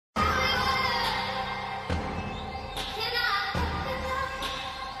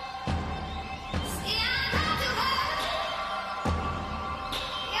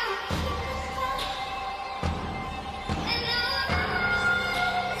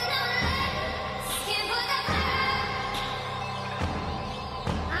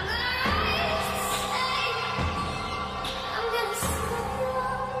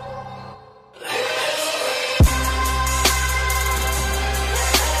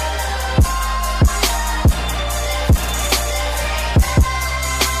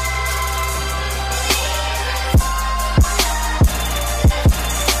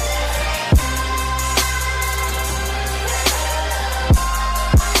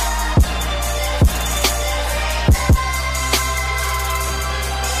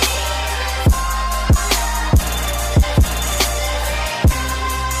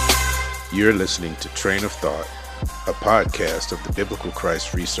You're listening to Train of Thought, a podcast of the Biblical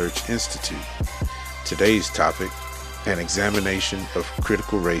Christ Research Institute. Today's topic, an examination of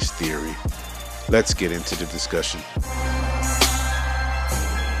critical race theory. Let's get into the discussion.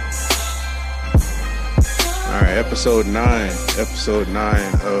 All right, episode 9 of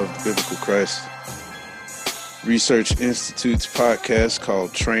the Biblical Christ Research Institute's podcast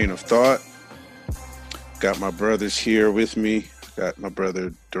called Train of Thought. Got my brothers here with me. Got my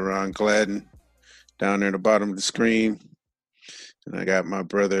brother Duran Gladden down there at the bottom of the screen. And I got my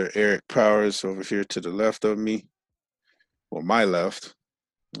brother Eric Powers over here to the left of me, or my left.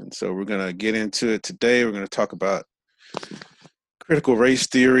 And so we're going to get into it today. We're going to talk about critical race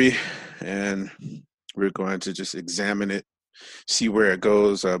theory, and we're going to just examine it, see where it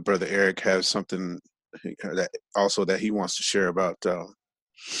goes. Brother Eric has something that he wants to share about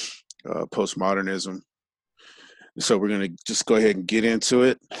postmodernism. So we're going to just go ahead and get into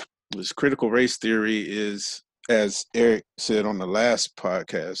it. This critical race theory is, as Eric said on the last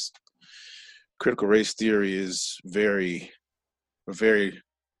podcast, critical race theory is a very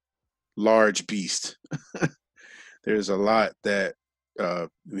large beast. There's a lot that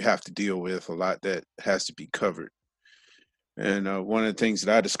we have to deal with, a lot that has to be covered. And one of the things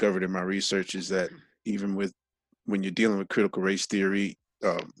that I discovered in my research is that even when you're dealing with critical race theory,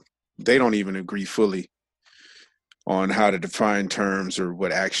 they don't even agree fully on how to define terms or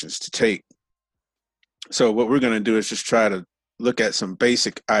what actions to take. So what we're going to do is just try to look at some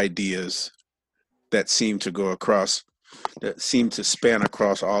basic ideas that seem to span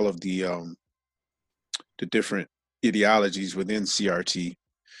across all of the different ideologies within CRT,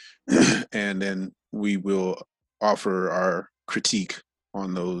 and then we will offer our critique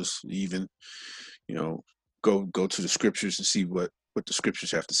on those. Even, go to the scriptures and see what the scriptures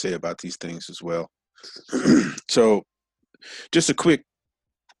have to say about these things as well. So just a quick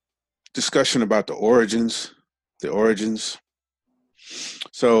discussion about the origins.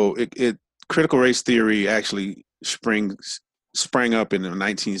 So critical race theory actually sprang up in the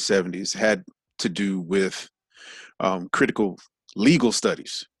 1970s, had to do with critical legal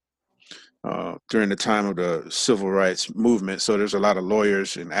studies during the time of the civil rights movement. So there's a lot of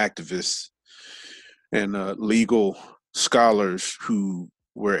lawyers and activists and legal scholars who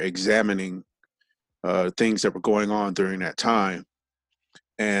were examining things that were going on during that time.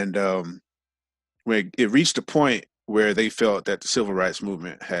 And when it reached a point where they felt that the civil rights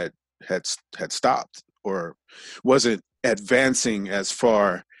movement had stopped or wasn't advancing as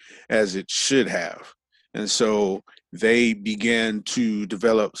far as it should have. And so they began to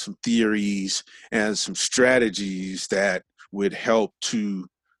develop some theories and some strategies that would help to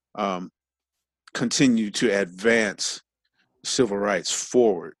continue to advance civil rights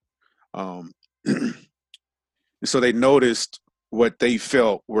forward. So they noticed what they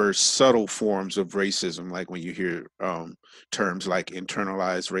felt were subtle forms of racism, like when you hear terms like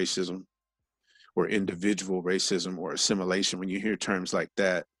internalized racism or individual racism or assimilation. When you hear terms like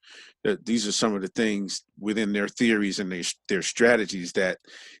that, these are some of the things within their theories and their strategies that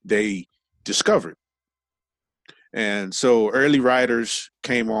they discovered. And so early writers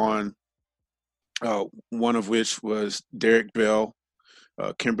came on, one of which was Derek Bell.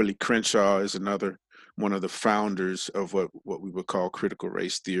 Kimberly Crenshaw is another one of the founders of what we would call critical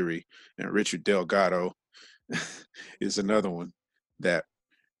race theory. And Richard Delgado is another one that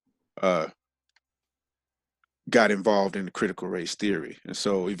got involved in the critical race theory. And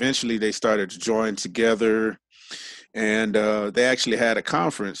so eventually they started to join together, and they actually had a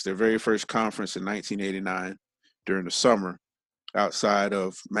conference, their very first conference in 1989 during the summer outside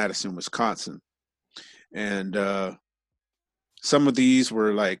of Madison, Wisconsin. And some of these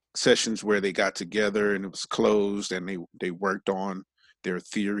were like sessions where they got together and it was closed and they worked on their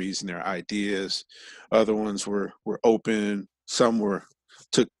theories and their ideas. Other ones were open. Some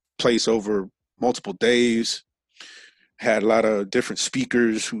took place over multiple days, had a lot of different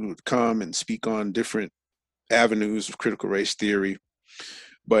speakers who would come and speak on different avenues of critical race theory.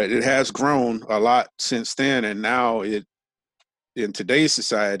 But it has grown a lot since then, and now in today's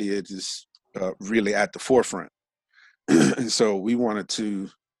society, it is really at the forefront. And so we wanted to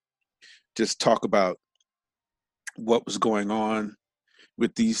just talk about what was going on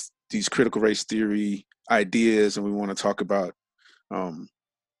with these critical race theory ideas, and we want to talk about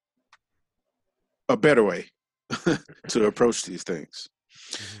a better way to approach these things.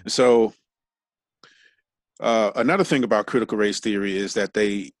 So another thing about critical race theory is that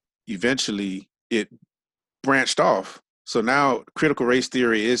it branched off. So now critical race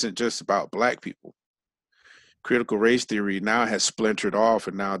theory isn't just about Black people. Critical race theory now has splintered off,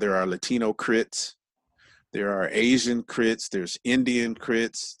 and now there are Latino crits, There are Asian crits, there's Indian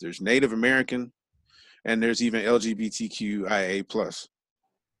crits, there's Native American, and there's even LGBTQIA plus.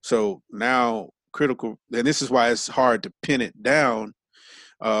 So now critical, and this is why it's hard to pin it down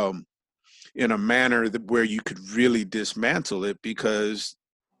um, in a manner where you could really dismantle it, because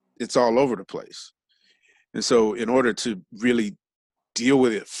it's all over the place. And so in order to really deal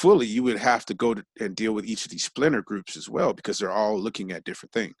with it fully, you would have to go and deal with each of these splinter groups as well, because they're all looking at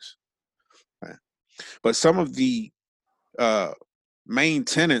different things. Right? But some of the uh, main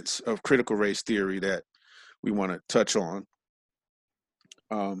tenets of critical race theory that we want to touch on,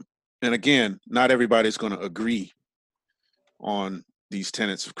 um, and again, not everybody's going to agree on these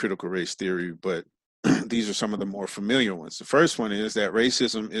tenets of critical race theory, but these are some of the more familiar ones. The first one is that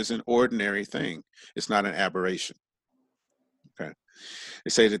racism is an ordinary thing. It's not an aberration. Okay. They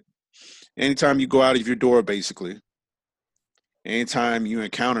say that anytime you go out of your door, basically, anytime you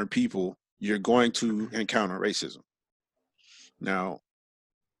encounter people, you're going to encounter racism. Now,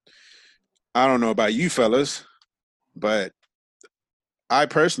 I don't know about you fellas, but I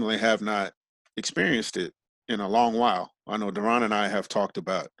personally have not experienced it in a long while. I know Duran and I have talked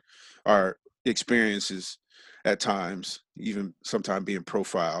about our experiences at times, even sometimes being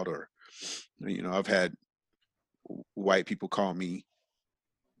profiled, or, I've had white people call me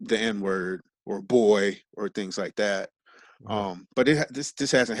the N word or boy or things like that. But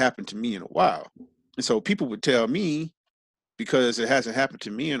this hasn't happened to me in a while. And so people would tell me, because it hasn't happened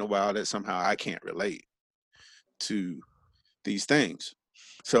to me in a while, that somehow I can't relate to these things.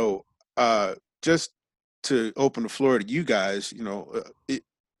 So just to open the floor to you guys,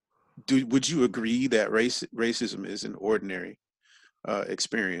 would you agree that racism is an ordinary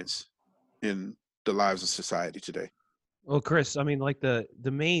experience in the lives of society today? Well, Chris, I mean, like the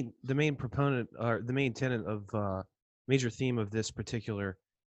main proponent or the main tenet of major theme of this particular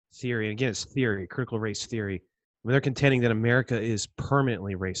theory, and again, it's theory, critical race theory. I mean, they're contending that America is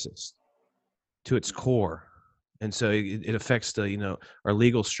permanently racist to its core, and so it affects the our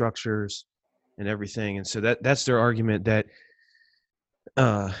legal structures and everything, and so that's their argument that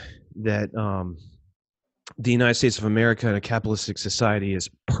uh, that the United States of America in a capitalistic society is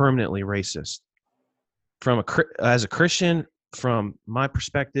permanently racist. As a Christian, from my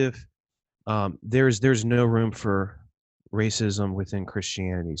perspective, there's no room for racism within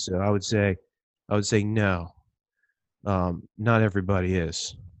Christianity. So I would say no. Not everybody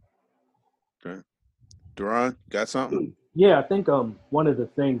is. Okay. Duran, got something? Yeah, I think one of the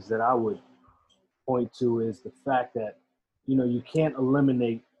things that I would point to is the fact that you can't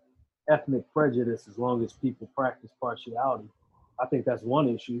eliminate ethnic prejudice as long as people practice partiality. I think that's one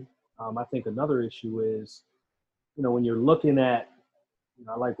issue. I think another issue is when you're looking at,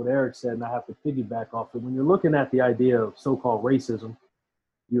 I like what Eric said, and I have to piggyback off it. When you're looking at the idea of so-called racism,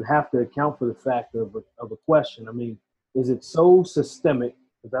 you have to account for the fact of a question. I mean, is it so systemic?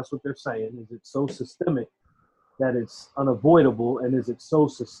 Because that's what they're saying. Is it so systemic that it's unavoidable, and is it so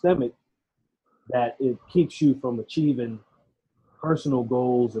systemic that it keeps you from achieving personal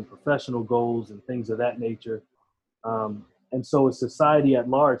goals and professional goals and things of that nature? And so is society at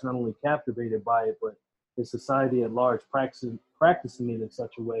large not only captivated by it, but is society at large practicing it in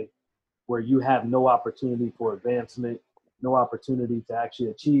such a way where you have no opportunity for advancement, no opportunity to actually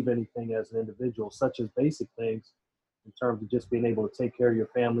achieve anything as an individual, such as basic things in terms of just being able to take care of your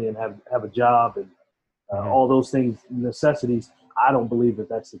family and have a job and all those things, necessities. I don't believe that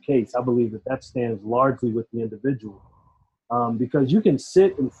that's the case. I believe that that stands largely with the individual, because you can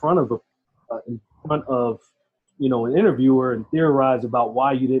sit in front of an interviewer and theorize about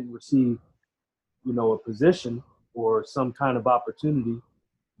why you didn't receive a position or some kind of opportunity.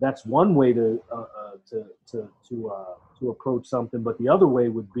 That's one way to approach something. But the other way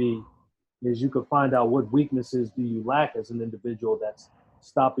would be is you could find out what weaknesses do you lack as an individual that's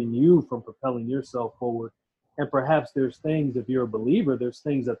stopping you from propelling yourself forward. And perhaps there's things, if you're a believer, there's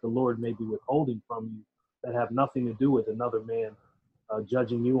things that the Lord may be withholding from you that have nothing to do with another man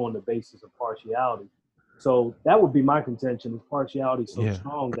judging you on the basis of partiality. So that would be my contention: is partiality so Yeah.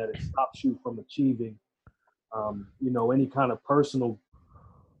 strong that it stops you from achieving, any kind of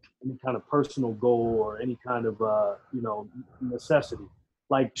personal goal or any kind of necessity.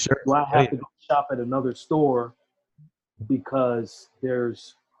 Like, Sure. do I Oh, have yeah. to go shop at another store because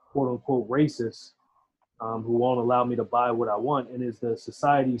there's quote unquote racists who won't allow me to buy what I want? And is the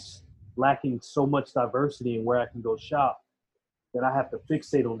society lacking so much diversity in where I can go shop that I have to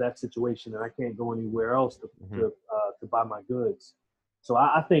fixate on that situation and I can't go anywhere else to buy my goods? So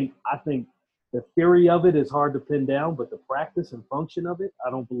I think the theory of it is hard to pin down, but the practice and function of it, I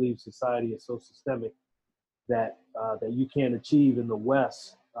don't believe society is so systemic that you can't achieve in the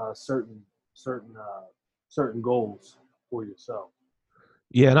West certain certain goals for yourself.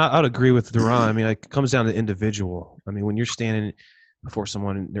 Yeah, and I'd agree with Duran. I mean, it comes down to individual. I mean, when you're standing before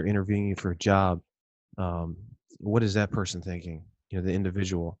someone and they're interviewing you for a job, um, what is that person thinking? You know, the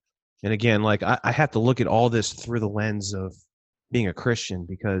individual. And again, like I have to look at all this through the lens of being a Christian,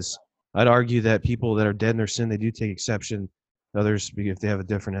 because I'd argue that people that are dead in their sin, they do take exception to others if they have a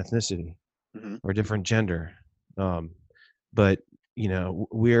different ethnicity Mm-hmm. or a different gender. But you know,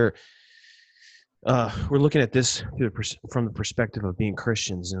 we're looking at this from the perspective of being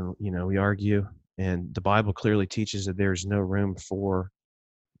Christians, and you know, we argue, and the Bible clearly teaches that there's no room for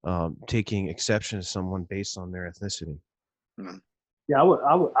taking exception to someone based on their ethnicity. Mm-hmm. Yeah,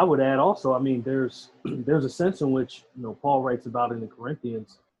 I would add also. I mean, there's a sense in which, you know, Paul writes about in the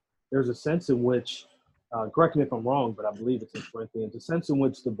Corinthians. There's a sense in which, correct me if I'm wrong, but I believe it's in Corinthians, a sense in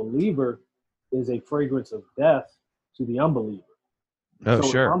which the believer is a fragrance of death to the unbeliever. Oh, So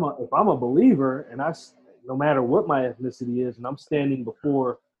sure. if I'm a believer, and no matter what my ethnicity is, and I'm standing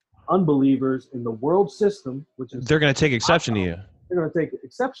before unbelievers in the world system, which is, They're going to take exception to you. they're going to take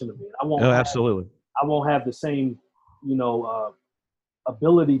exception to me. Absolutely. I won't have the same, you know,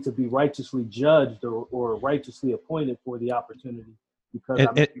 ability to be righteously judged or righteously appointed for the opportunity, because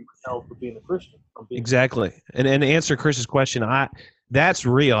I'm held for being a Christian. Exactly. And to answer Chris's question, that's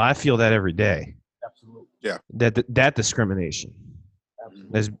real. I feel that every day. Absolutely. Yeah. That discrimination.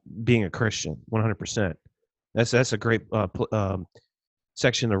 Absolutely. As being a Christian, 100%. That's a great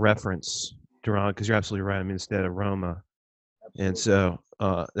section to reference, Duran, because you're absolutely right. I mean, it's that aroma. Absolutely. And so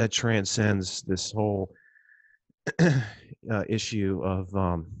that transcends this whole issue of,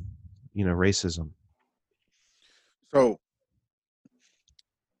 you know, racism. So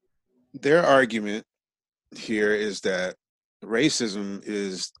their argument here is that racism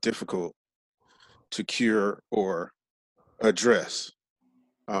is difficult to cure or address.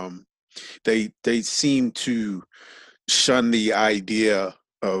 They seem to shun the idea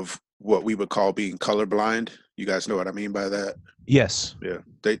of what we would call being colorblind. You guys know what I mean by that? Yes. Yeah.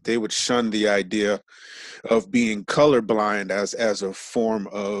 They would shun the idea of being colorblind as a form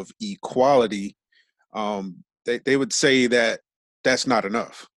of equality. They would say that that's not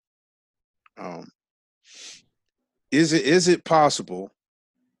enough. Is it possible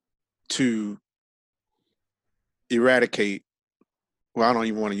to eradicate? Well, I don't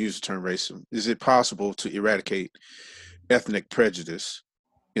even want to use the term racism. Is it possible to eradicate ethnic prejudice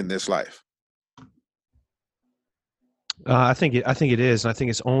in this life? I think it is. And I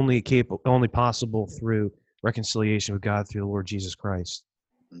think it's only possible through reconciliation with God through the Lord Jesus Christ.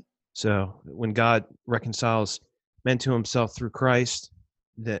 So when God reconciles men to Himself through Christ,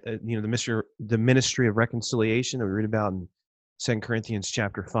 you know, the ministry of reconciliation that we read about in 2 Corinthians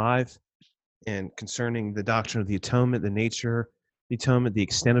chapter 5, and concerning the doctrine of the atonement, the nature of the atonement, the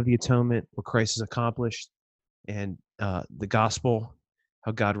extent of the atonement, what Christ has accomplished, and the gospel,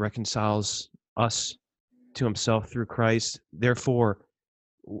 how God reconciles us to Himself through Christ. Therefore,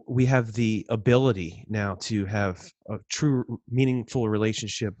 we have the ability now to have a true, meaningful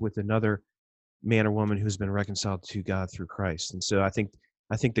relationship with another man or woman who's been reconciled to God through Christ. And so I think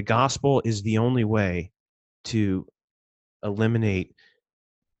the gospel is the only way to eliminate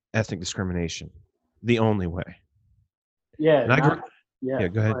ethnic discrimination. The only way. Yeah. And yeah.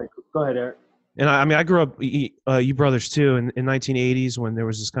 Go ahead. Go ahead, Eric. And I mean, I grew up, you brothers too, in 1980s, when there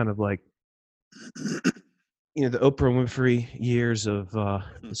was this kind of like, you know, the Oprah Winfrey years of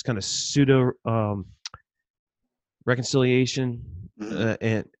this kind of pseudo reconciliation,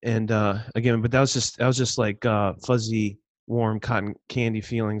 and again, but that was just like fuzzy, warm cotton candy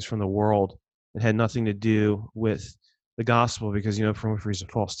feelings from the world. It had nothing to do with the gospel, because, you know, Oprah Winfrey's a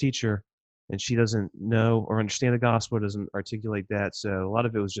false teacher, and she doesn't know or understand the gospel, doesn't articulate that. So a lot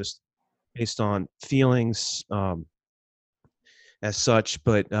of it was just based on feelings as such.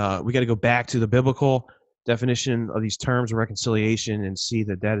 But we got to go back to the biblical definition of these terms of reconciliation and see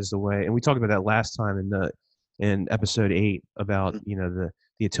that is the way. And we talked about that last time in episode 8 about, you know,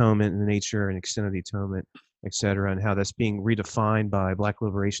 the atonement and the nature and extent of the atonement, et cetera, and how that's being redefined by Black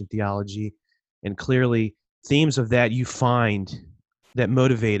liberation theology. And clearly themes of that you find that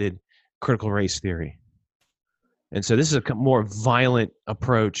motivated critical race theory. And so this is a more violent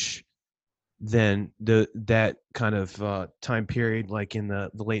approach than that kind of time period, like in the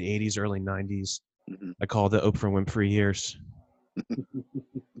late 80s, early 90s. I call the Oprah Winfrey years.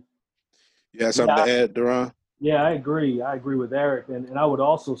 Yeah, something to add, Duran? Yeah, I agree. I agree with Eric. And I would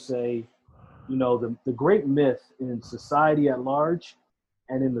also say, you know, the great myth in society at large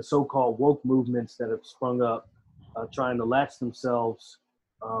and in the so-called woke movements that have sprung up trying to latch themselves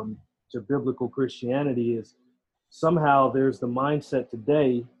to biblical Christianity is somehow there's the mindset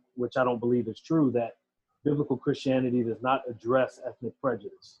today, which I don't believe is true, that biblical Christianity does not address ethnic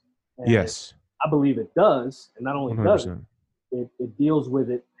prejudice. And Yes. I believe it does, and not only does 100%. it deals with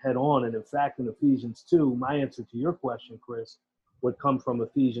it head on. And in fact, in Ephesians 2, my answer to your question, Chris, would come from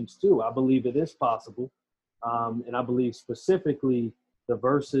Ephesians 2. I believe it is possible. And I believe specifically the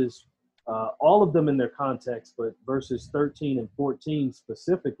verses, all of them in their context, but verses 13 and 14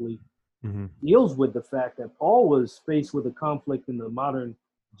 specifically deals with the fact that Paul was faced with a conflict in the modern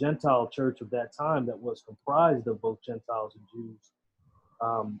Gentile church of that time that was comprised of both Gentiles and Jews.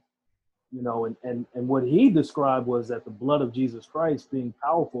 You know, and what he described was that the blood of Jesus Christ being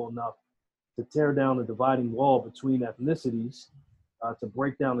powerful enough to tear down the dividing wall between ethnicities, to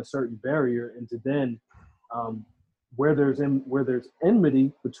break down a certain barrier, and to then where there's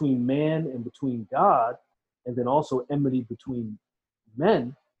enmity between man and between God, and then also enmity between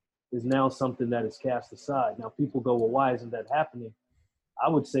men, is now something that is cast aside. Now people go, well, why isn't that happening? I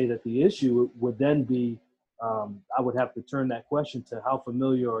would say that the issue would then be, I would have to turn that question to how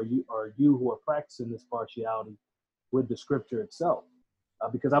familiar are you who are practicing this partiality with the scripture itself?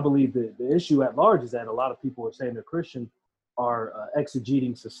 Because I believe the issue at large is that a lot of people are saying they're Christian, are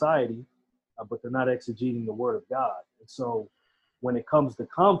exegeting society, but they're not exegeting the word of God. And so when it comes to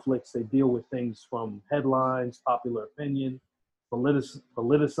conflicts, they deal with things from headlines, popular opinion,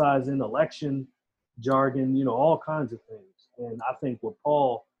 politicizing, election, jargon, you know, all kinds of things. And I think what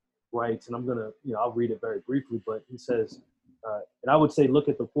Paul writes, and I'm going to, you know, I'll read it very briefly, but he says, and I would say look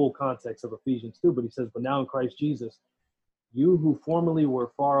at the full context of Ephesians 2, but he says, but now in Christ Jesus, you who formerly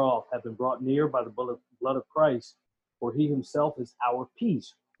were far off have been brought near by the blood of Christ, for he himself is our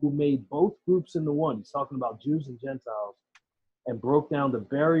peace, who made both groups into one. He's talking about Jews and Gentiles, and broke down the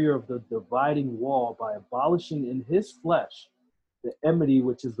barrier of the dividing wall by abolishing in his flesh the enmity,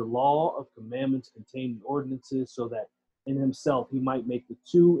 which is the law of commandments contained in ordinances, so that in himself he might make the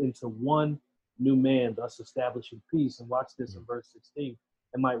two into one new man, thus establishing peace. And watch this in verse 16,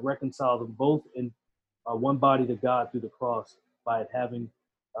 and might reconcile them both in one body to God through the cross, by it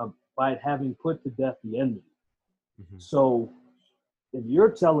having put to death the enmity. So if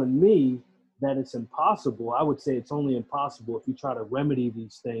you're telling me that it's impossible, I would say it's only impossible if you try to remedy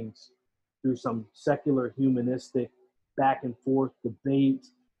these things through some secular humanistic back and forth debate.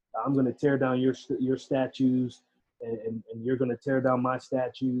 I'm going to tear down your statues, and you're going to tear down my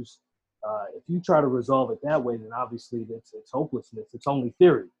statues. If you try to resolve it that way, then obviously it's hopelessness. It's only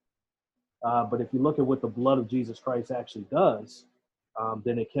theory. But if you look at what the blood of Jesus Christ actually does,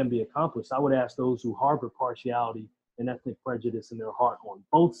 then it can be accomplished. I would ask those who harbor partiality and ethnic prejudice in their heart on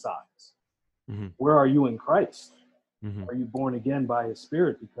both sides, where are you in Christ? Are you born again by his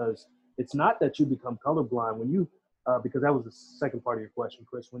spirit? Because it's not that you become colorblind when you, because that was the second part of your question,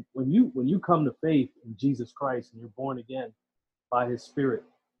 Chris. When you come to faith in Jesus Christ and you're born again by his spirit,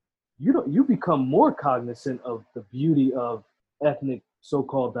 you become more cognizant of the beauty of ethnic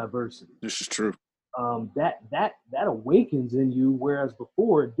so-called diversity. This is true. That awakens in you, whereas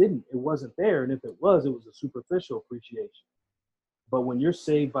before it didn't. It wasn't there, and if it was a superficial appreciation. But when you're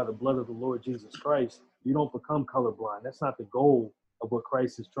saved by the blood of the Lord Jesus Christ, you don't become colorblind. That's not the goal of what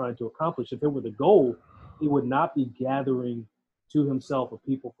Christ is trying to accomplish. If it were the goal, he would not be gathering to himself a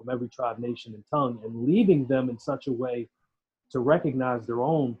people from every tribe, nation, and tongue, and leading them in such a way to recognize their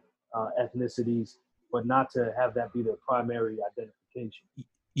own ethnicities, but not to have that be their primary identification.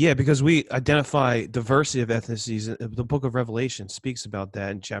 Yeah, because we identify diversity of ethnicities. The book of Revelation speaks about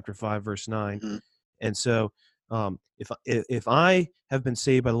that in chapter 5, verse 9. And so if I have been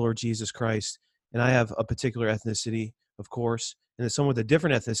saved by the Lord Jesus Christ, and I have a particular ethnicity, of course, and then someone with a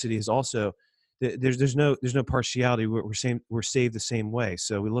different ethnicity is also, there's no partiality. We're saved the same way.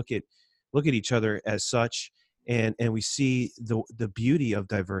 So we look at each other as such, and we see the beauty of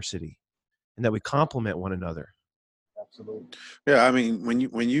diversity, and that we complement one another. Absolutely. Yeah, I mean,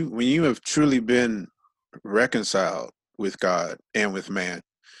 when you have truly been reconciled with God and with man,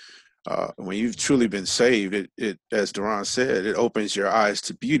 when you've truly been saved, it as Duran said, it opens your eyes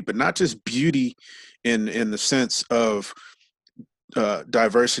to beauty, but not just beauty in the sense of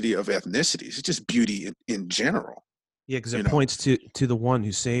diversity of ethnicities. It's just beauty in general. Yeah, because it points to the one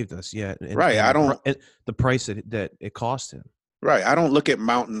who saved us. Yeah, right. And the price that it cost him. Right. I don't look at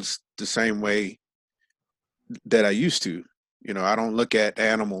mountains the same way that I used to. I don't look at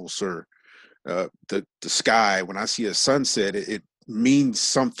animals or the sky. When I see a sunset, it means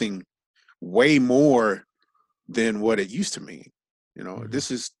something way more than what it used to mean.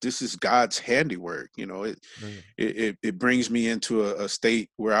 This is God's handiwork. It brings me into a state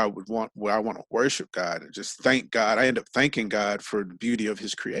where I want to worship God and just thank God. I end up thanking God for the beauty of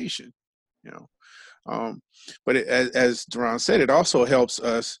his creation. But as Duran said, it also helps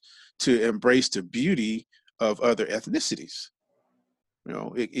us to embrace the beauty of other ethnicities. You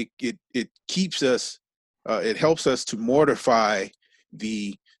know, it keeps us, it helps us to mortify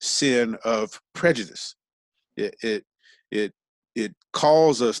the sin of prejudice. It it it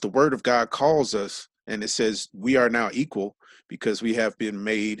calls us, the word of God calls us, and it says we are now equal because we have been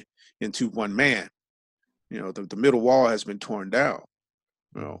made into one man. You know, the middle wall has been torn down.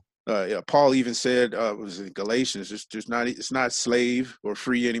 You know, yeah, Paul even said, it was in Galatians, it's not slave or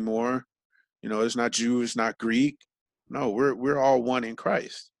free anymore. You know, it's not Jew, it's not Greek. No, we're all one in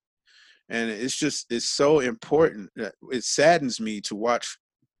Christ. And it's so important that it saddens me to watch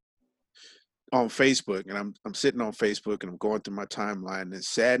on Facebook, and I'm sitting on Facebook and I'm going through my timeline, and it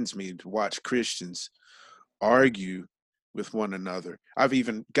saddens me to watch Christians argue with one another.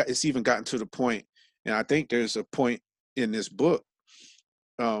 It's even gotten to the point, and I think there's a point in this book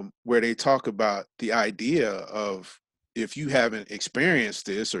where they talk about the idea of, if you haven't experienced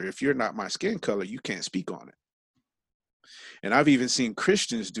this, or if you're not my skin color, you can't speak on it. And I've even seen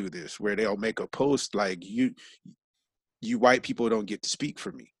Christians do this, where they'll make a post like, you white people don't get to speak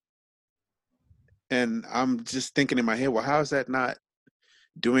for me. And I'm just thinking in my head, well, how is that not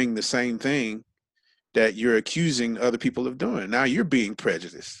doing the same thing that you're accusing other people of doing? Now you're being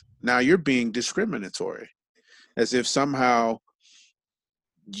prejudiced. Now you're being discriminatory, as if somehow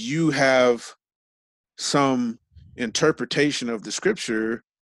you have some interpretation of the scripture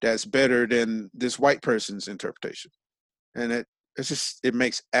that's better than this white person's interpretation. And it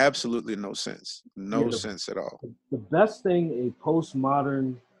makes absolutely no sense. No sense at all. The best thing a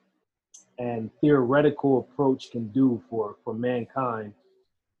postmodern and theoretical approach can do for mankind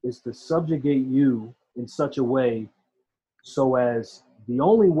is to subjugate you in such a way so as the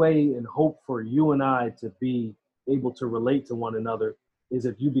only way and hope for you and I to be able to relate to one another is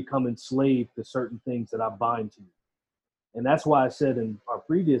if you become enslaved to certain things that I bind to you. And that's why I said in our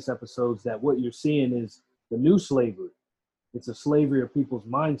previous episodes that what you're seeing is the new slavery. It's a slavery of people's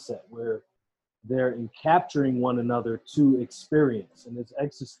mindset where they're capturing one another to experience. And it's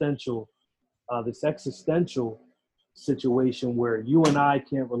existential, this existential situation where you and I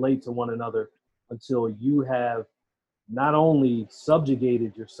can't relate to one another until you have not only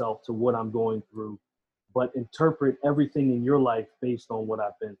subjugated yourself to what I'm going through, but interpret everything in your life based on what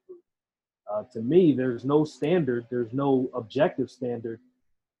I've been through. To me, there's no standard, there's no objective standard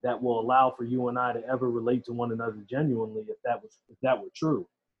that will allow for you and I to ever relate to one another genuinely if that were true.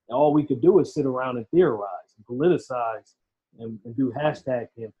 And all we could do is sit around and theorize and politicize and do hashtag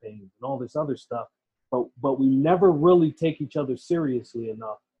campaigns and all this other stuff. But we never really take each other seriously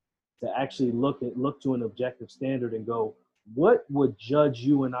enough to actually look to an objective standard and go, what would judge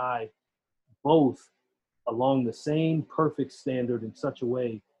you and I both along the same perfect standard in such a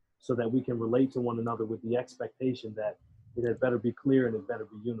way so that we can relate to one another with the expectation that it had better be clear and it better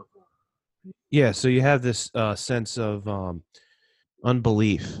be uniform. Yeah, so you have this sense of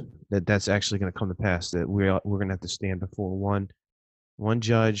unbelief that that's actually going to come to pass, that we're going to have to stand before one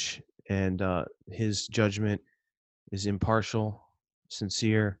judge, and his judgment is impartial,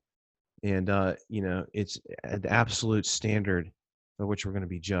 sincere, and it's an absolute standard by which we're going to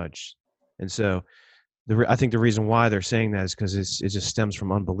be judged. And so I think the reason why they're saying that is because it just stems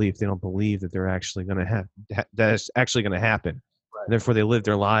from unbelief. They don't believe that they're actually going to that's actually going to happen. Right. Therefore, they live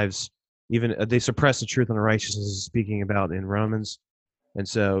their lives. Even they suppress the truth and the righteousness is speaking about in Romans. And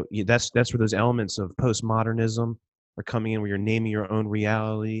so that's where those elements of postmodernism are coming in, where you're naming your own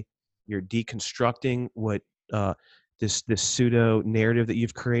reality. You're deconstructing what this pseudo narrative that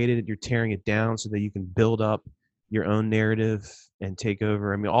you've created. You're tearing it down so that you can build up your own narrative and take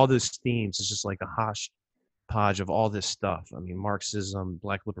over. I mean, all those themes is just like a hodgepodge of all this stuff. I mean, Marxism,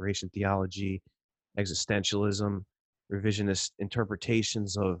 Black liberation theology, existentialism, revisionist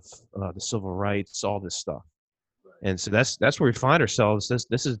interpretations of the civil rights, all this stuff. And so that's where we find ourselves.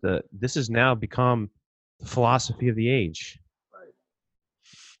 This has now become the philosophy of the age. Right.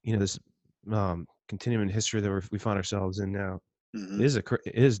 You know, this continuing history that we find ourselves in now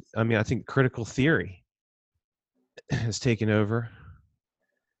Mm-hmm. I think critical theory has taken over,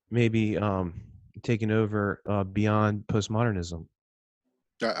 maybe taken over beyond postmodernism.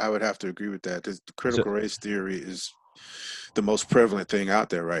 I would have to agree with that. The critical race theory is the most prevalent thing out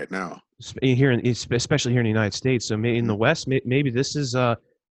there right now. Especially here in the United States. So maybe in the West, maybe this is that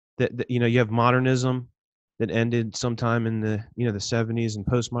you have modernism that ended sometime in the the 70s, and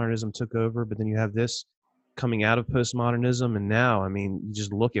postmodernism took over. But then you have this coming out of postmodernism, and now, I mean, you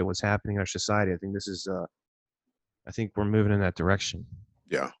just look at what's happening in our society. I think this is I think we're moving in that direction.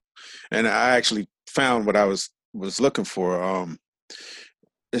 Yeah, and I actually found what I was looking for.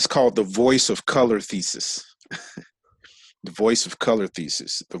 It's called the voice of color thesis. the voice of color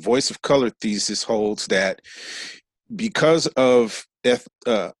thesis. The voice of color thesis holds that because of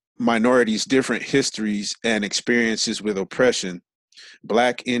minorities' different histories and experiences with oppression,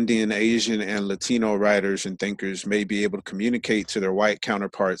 Black, Indian, Asian, and Latino writers and thinkers may be able to communicate to their white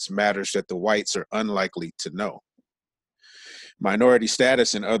counterparts matters that the whites are unlikely to know. Minority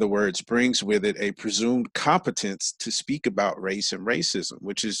status, in other words, brings with it a presumed competence to speak about race and racism,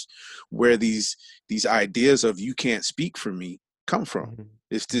 which is where these ideas of "you can't speak for me" come from.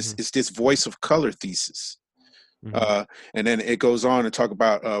 It's this voice of color thesis. And then it goes on to talk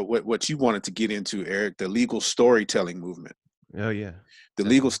about what you wanted to get into, Eric, the legal storytelling movement. Oh, yeah. The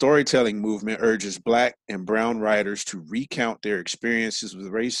legal storytelling movement urges Black and brown writers to recount their experiences with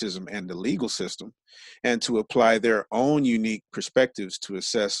racism and the legal system, and to apply their own unique perspectives to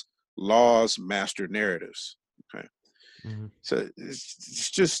assess law's master narratives. Okay, so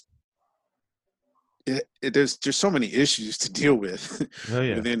it's just there's so many issues to deal with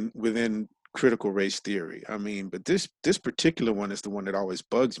within critical race theory. I mean, but this particular one is the one that always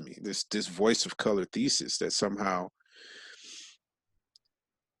bugs me. This voice of color thesis that somehow,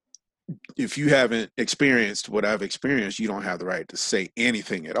 if you haven't experienced what I've experienced, you don't have the right to say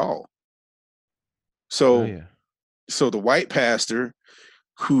anything at all. So, so the white pastor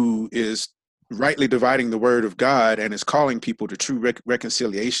who is rightly dividing the word of God and is calling people to true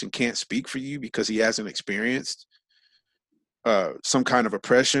reconciliation can't speak for you because he hasn't experienced some kind of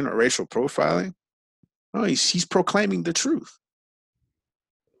oppression or racial profiling. Oh, he's proclaiming the truth.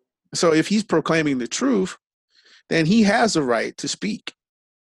 So if he's proclaiming the truth, then he has a right to speak.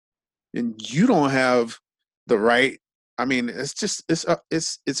 And you don't have the right. I mean,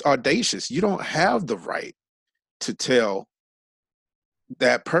 it's audacious. You don't have the right to tell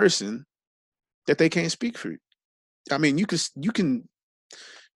that person that they can't speak for you. I mean, you can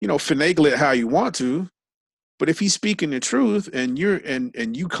finagle it how you want to, but if he's speaking the truth and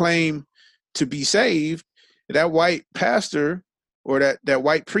you claim to be saved, that white pastor or that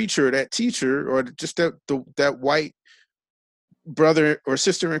white preacher, that teacher, or just that white brother or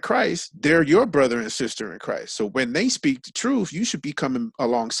sister in Christ, they're your brother and sister in Christ. So when they speak the truth, you should be coming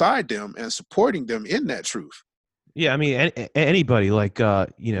alongside them and supporting them in that truth. Yeah, I mean, anybody, like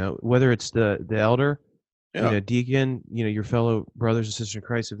whether it's the elder, deacon, your fellow brothers and sisters in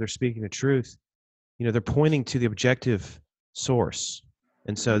Christ, if they're speaking the truth, they're pointing to the objective source,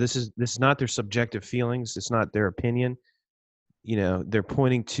 and so this is not their subjective feelings. It's not their opinion. They're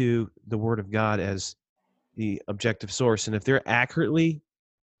pointing to the Word of God as the objective source, and if they're accurately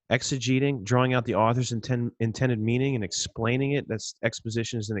exegeting, drawing out the author's intended meaning and explaining it, that's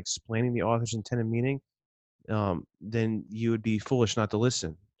exposition is then explaining the author's intended meaning, then you would be foolish not to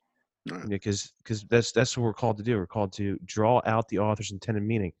listen, because that's what we're called to do. We're called to draw out the author's intended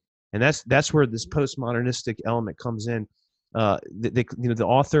meaning, and that's where this postmodernistic element comes in. The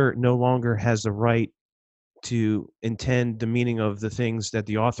author no longer has the right to intend the meaning of the things that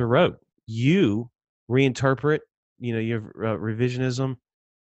the author wrote. You reinterpret. You have revisionism,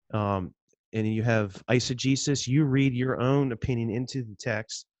 and you have eisegesis. You read your own opinion into the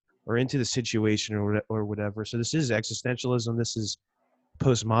text or into the situation or whatever. So this is existentialism. This is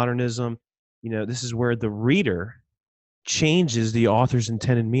postmodernism. This is where the reader changes the author's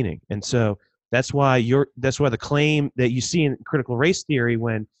intended meaning. And so that's why the claim that you see in critical race theory,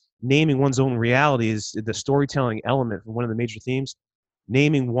 when naming one's own reality is the storytelling element for one of the major themes.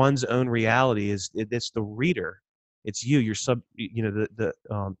 Naming one's own reality it's the reader. It's you, your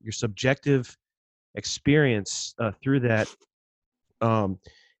subjective experience through that.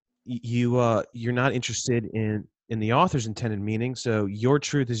 You're not interested in the author's intended meaning. So your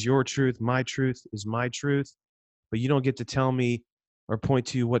truth is your truth, my truth is my truth, but you don't get to tell me or point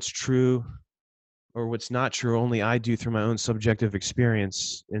to what's true or what's not true. Only I do through my own subjective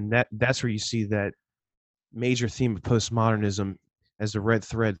experience, and that's where you see that major theme of postmodernism as the red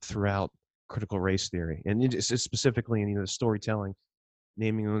thread throughout critical race theory, and it's specifically in the storytelling,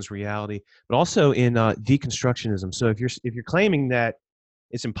 naming one's reality, but also in deconstructionism. So if you're claiming that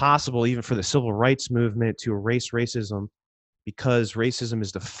it's impossible even for the civil rights movement to erase racism because racism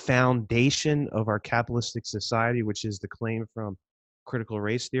is the foundation of our capitalistic society, which is the claim from critical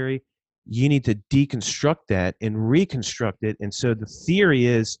race theory, you need to deconstruct that and reconstruct it. And so the theory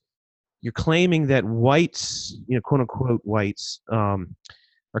is you're claiming that whites, quote unquote whites,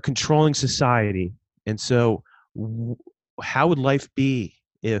 are controlling society. And so how would life be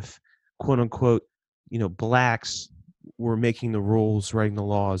if, quote unquote, blacks were making the rules, writing the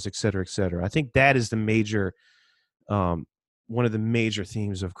laws, et cetera, et cetera? I think that is the major, one of the major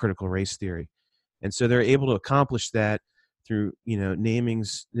themes of critical race theory. And so they're able to accomplish that through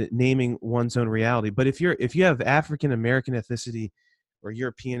naming one's own reality. But if you have African American ethnicity or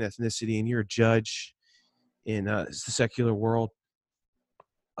European ethnicity and you're a judge in the secular world,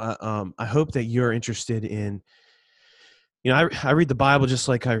 I hope that you're interested in, I read the Bible just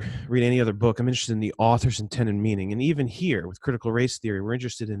like I read any other book. I'm interested in the author's intended meaning. And even here with critical race theory, we're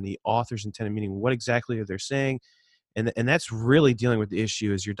interested in the author's intended meaning. What exactly are they saying? And that's really dealing with the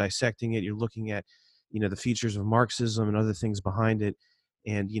issue as you're dissecting it. You're looking at, the features of Marxism and other things behind it.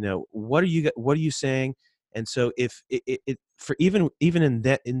 And, what are you saying? And so if for even in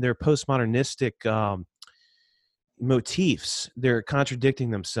their postmodernistic motifs, they're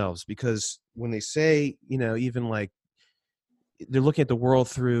contradicting themselves, because when they say, even like, they're looking at the world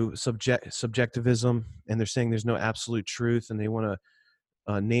through subjectivism, and they're saying there's no absolute truth, and they want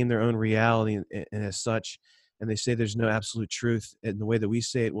to name their own reality and as such, and they say there's no absolute truth in the way that we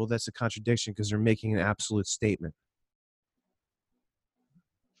say it. Well, that's a contradiction, because they're making an absolute statement.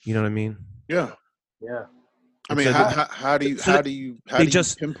 You know what I mean? Yeah. Yeah. I mean, how do you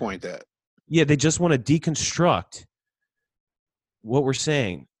pinpoint that? Yeah, they just want to deconstruct what we're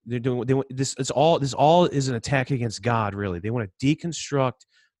saying. They're doing this. This all is an attack against God. Really, they want to deconstruct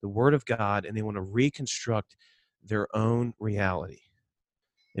the Word of God, and they want to reconstruct their own reality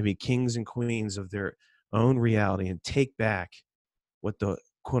and be kings and queens of their own reality and take back what the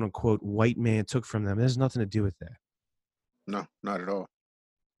quote unquote white man took from them. It has nothing to do with that. No, not at all.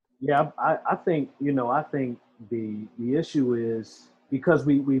 Yeah, I think I think the issue is because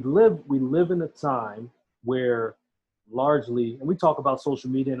we live in a time where largely, and we talk about social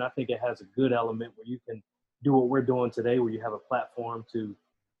media, and I think it has a good element where you can do what we're doing today, where you have a platform to,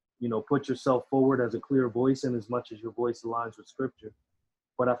 put yourself forward as a clear voice, and as much as your voice aligns with Scripture.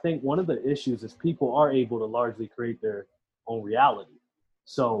 But I think one of the issues is people are able to largely create their own reality.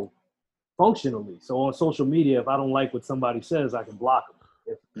 So functionally, so on social media, if I don't like what somebody says, I can block them.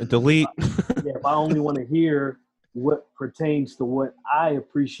 Delete. If I only want to hear what pertains to what I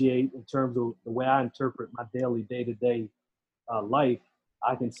appreciate in terms of the way I interpret my daily, day-to-day life,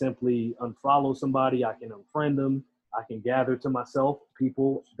 I can simply unfollow somebody. I can unfriend them. I can gather to myself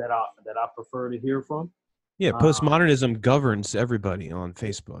people that I prefer to hear from. Yeah, postmodernism governs everybody on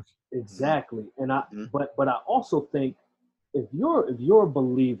Facebook. Exactly, and but I also think if you're a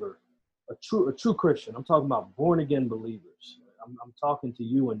believer, a true Christian, I'm talking about born again believers. I'm talking to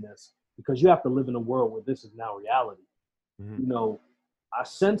you in this, because you have to live in a world where this is now reality. Mm-hmm. I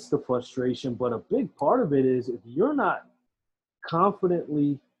sense the frustration, but a big part of it is if you're not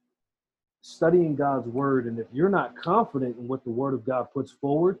confidently studying God's word, and if you're not confident in what the word of God puts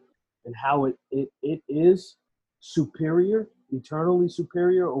forward and how it is superior, eternally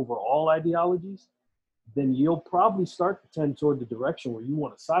superior over all ideologies, then you'll probably start to tend toward the direction where you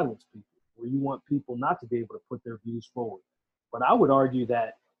want to silence people, where you want people not to be able to put their views forward. But I would argue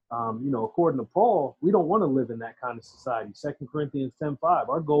that, according to Paul, we don't want to live in that kind of society. 2 Corinthians 10:5,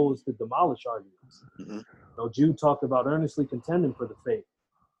 our goal is to demolish arguments. Mm-hmm. Jude talked about earnestly contending for the faith.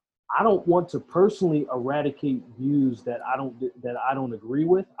 I don't want to personally eradicate views that I don't agree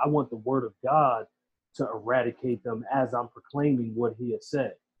with. I want the word of God to eradicate them as I'm proclaiming what he has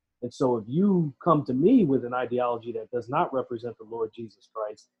said. And so if you come to me with an ideology that does not represent the Lord Jesus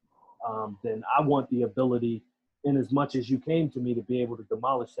Christ, then I want the ability, in as much as you came to me, to be able to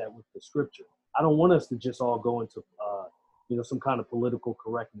demolish that with the Scripture. I don't want us to just all go into, some kind of political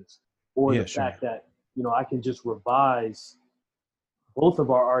correctness, or the fact that, I can just revise both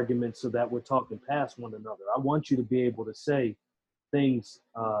of our arguments so that we're talking past one another. I want you to be able to say things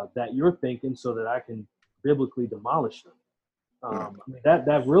that you're thinking so that I can biblically demolish them.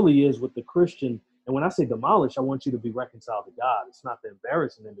 That really is what the Christian, and when I say demolish, I want you to be reconciled to God. It's not to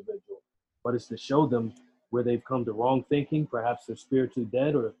embarrass an individual, but it's to show them where they've come to wrong thinking. Perhaps they're spiritually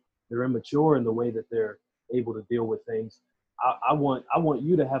dead, or they're immature in the way that they're able to deal with things. I want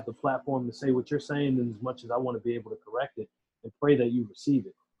you to have the platform to say what you're saying, and as much as I want to be able to correct it and pray that you receive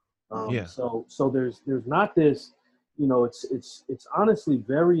it. So there's not this, it's honestly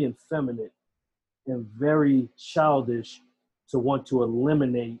very effeminate and very childish to want to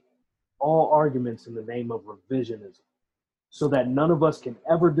eliminate all arguments in the name of revisionism, so that none of us can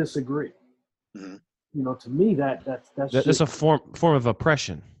ever disagree. Mm-hmm. To me, that's a form of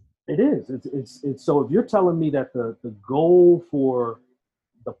oppression. It is. It's so if you're telling me that the goal for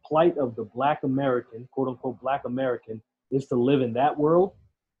the plight of the Black American, quote unquote Black American, is to live in that world,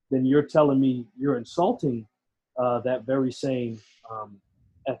 then you're telling me you're insulting that very same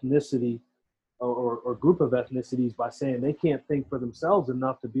ethnicity or group of ethnicities by saying they can't think for themselves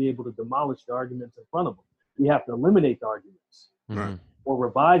enough to be able to demolish the arguments in front of them. We have to eliminate the arguments, or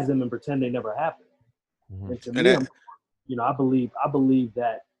revise them and pretend they never happened. Mm-hmm. And to me, I believe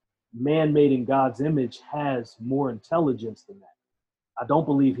that man made in God's image has more intelligence than that. I don't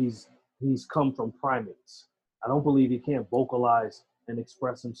believe he's come from primates. I don't believe he can't vocalize and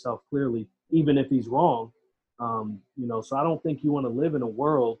express himself clearly, even if he's wrong. So I don't think you want to live in a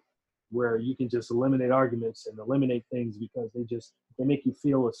world where you can just eliminate arguments and eliminate things because they make you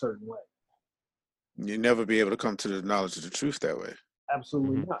feel a certain way. You never be able to come to the knowledge of the truth that way.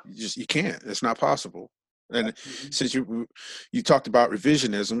 Absolutely not. You can't. It's not possible. And Absolutely. since you talked about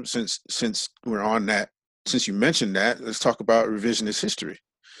revisionism, since we're on that, since you mentioned that, let's talk about revisionist history.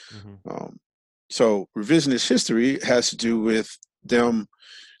 So revisionist history has to do with them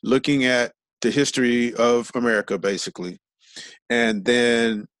looking at the history of America, basically, and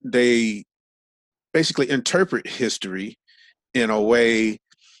then they basically interpret history in a way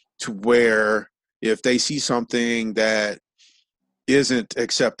to where if they see something that isn't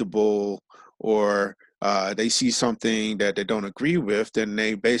acceptable or they see something that they don't agree with, then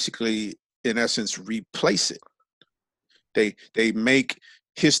they basically, in essence, replace it. They make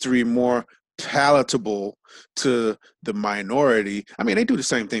history more palatable to the minority. I mean, they do the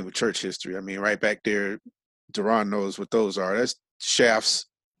same thing with church history. I mean, right back there, Duran knows what those are. That's Schaff's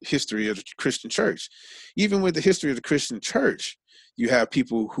history of the Christian church. Even with the history of the Christian church, you have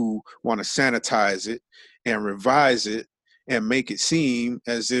people who want to sanitize it and revise it and make it seem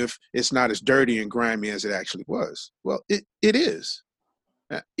as if it's not as dirty and grimy as it actually was. Well, it is.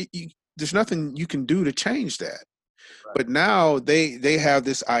 There's nothing you can do to change that. But now they have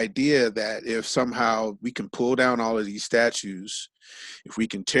this idea that if somehow we can pull down all of these statues, if we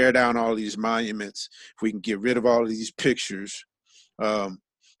can tear down all of these monuments, if we can get rid of all of these pictures,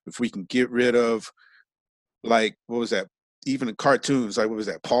 if we can get rid of, like, what was that? Even in cartoons, like, what was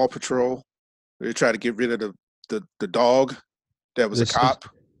that? Paw Patrol. They try to get rid of the dog that was a cop.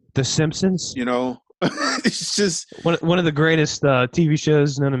 The Simpsons. It's just one of the greatest TV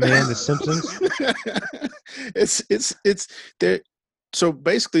shows known to man, The Simpsons. it's there. So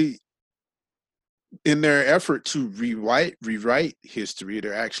basically, in their effort to rewrite history,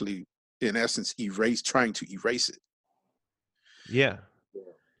 they're actually, in essence, trying to erase it. Yeah.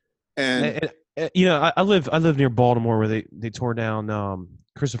 And I live near Baltimore, where they tore down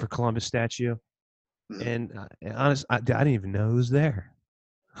Christopher Columbus statue, and honestly, I didn't even know it was there.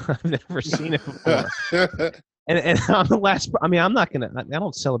 I've never seen it before. and on the last, I mean, I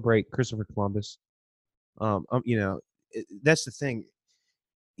don't celebrate Christopher Columbus. That's the thing.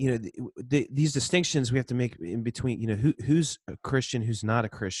 These distinctions we have to make in between. Who's a Christian, who's not a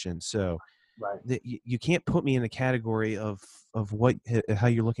Christian. So, right. You can't put me in the category of how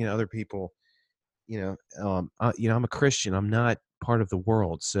you're looking at other people. I'm a Christian. I'm not part of the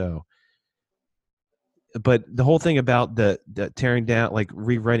world. So. But the whole thing about the tearing down, like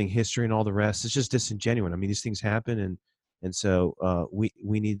rewriting history and all the rest, is just disingenuous. I mean, these things happen, and so we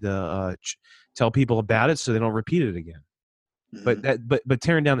need to tell people about it so they don't repeat it again. But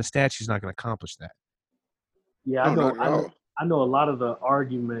tearing down the statue is not going to accomplish that. Yeah, I know a lot of the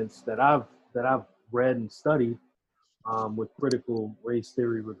arguments that I've read and studied with critical race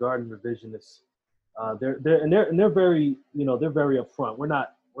theory regarding revisionists. They're very they're very upfront.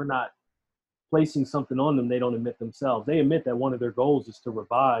 We're not placing something on them they don't admit themselves. They admit that one of their goals is to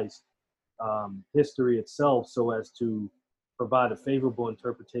revise history itself so as to provide a favorable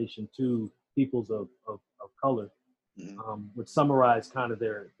interpretation to peoples of color, which summarize kind of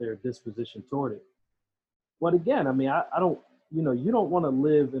their disposition toward it. But again, I mean, I don't, you don't want to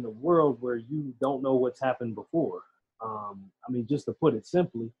live in a world where you don't know what's happened before. I mean, just to put it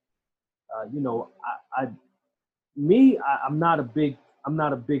simply, I'm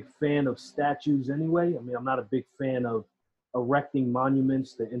not a big fan of statues anyway. I mean, I'm not a big fan of erecting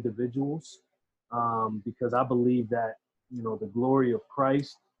monuments to individuals because I believe that, the glory of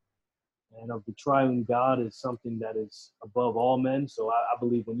Christ and of the triune God is something that is above all men. So I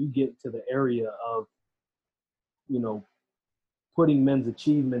believe when you get to the area of, putting men's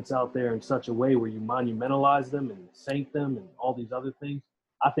achievements out there in such a way where you monumentalize them and saint them and all these other things,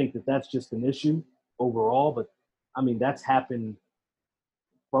 I think that that's just an issue overall. But I mean, that's happened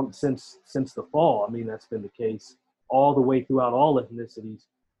since the fall. I mean, that's been the case all the way throughout all ethnicities.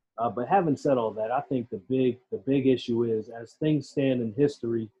 But having said all that, I think the big issue is, as things stand in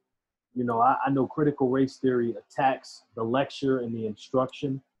history, I know critical race theory attacks the lecture and the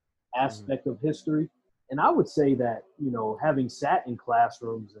instruction aspect of history. And I would say that, having sat in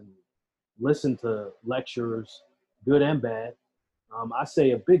classrooms and listened to lecturers, good and bad, I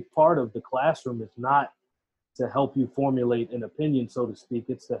say a big part of the classroom is not to help you formulate an opinion, so to speak.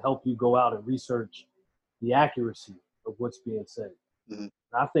 It's to help you go out and research the accuracy of what's being said.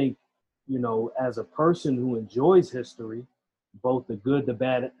 I think as a person who enjoys history, both the good, the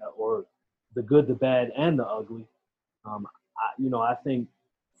bad, or the good, the bad, and the ugly, I think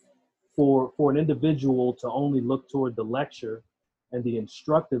for an individual to only look toward the lecture and the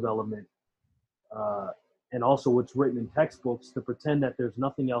instructive element, and also what's written in textbooks, to pretend that there's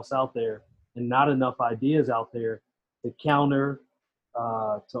nothing else out there and not enough ideas out there to counter,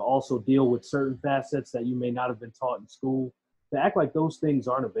 to also deal with certain facets that you may not have been taught in school, to act like those things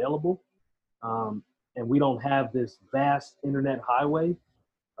aren't available, and we don't have this vast internet highway,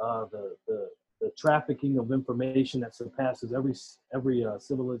 the trafficking of information that surpasses every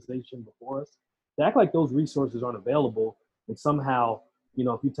civilization before us. To act like those resources aren't available, and somehow,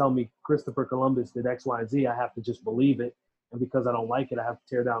 if you tell me Christopher Columbus did X, Y, and Z, I have to just believe it, and because I don't like it, I have to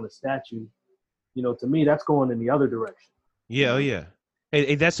tear down the statue. To me, that's going in the other direction. Yeah, oh yeah.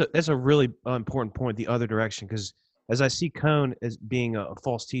 Hey, that's a really important point, the other direction, because as I see Cone as being a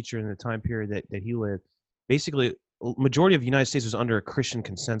false teacher in the time period that he lived, basically, majority of the United States was under a Christian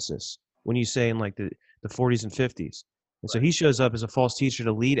consensus when you say in like the 40s and 50s. And so he shows up as a false teacher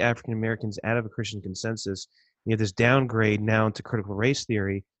to lead African Americans out of a Christian consensus. You have this downgrade now into critical race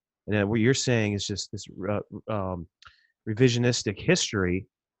theory, and then what you're saying is just this revisionistic history,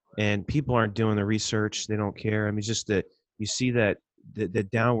 and people aren't doing the research. They don't care. I mean, just that you see that the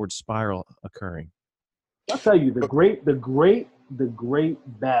downward spiral occurring. I'll tell you, the great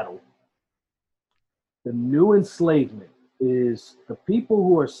battle, the new enslavement, is the people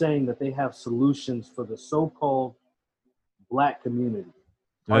who are saying that they have solutions for the so-called Black community.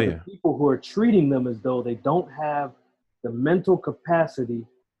 The people who are treating them as though they don't have the mental capacity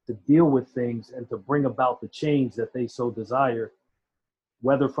to deal with things and to bring about the change that they so desire,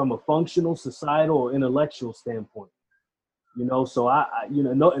 whether from a functional, societal, or intellectual standpoint. So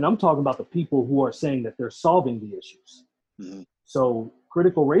and I'm talking about the people who are saying that they're solving the issues. Mm-hmm. So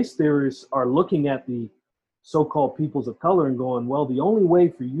critical race theorists are looking at the so-called peoples of color and going, well, the only way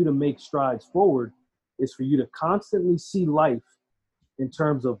for you to make strides forward is for you to constantly see life in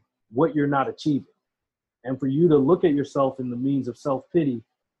terms of what you're not achieving, and for you to look at yourself in the means of self-pity,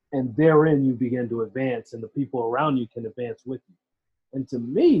 and therein you begin to advance, and the people around you can advance with you. And to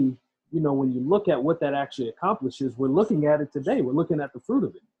me, when you look at what that actually accomplishes, we're looking at it today. We're looking at the fruit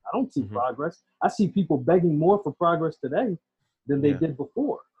of it. I don't see progress. I see people begging more for progress today than they did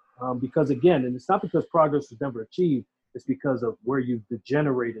before. Because again, and it's not because progress was never achieved, it's because of where you've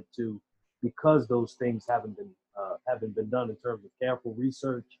degenerated to, because those things haven't been done in terms of careful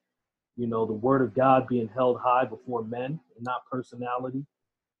research, the word of God being held high before men and not personality,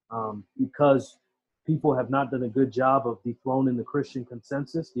 because people have not done a good job of dethroning the Christian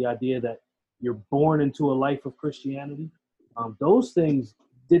consensus, the idea that you're born into a life of Christianity. Those things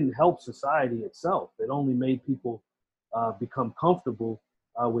didn't help society itself. It only made people become comfortable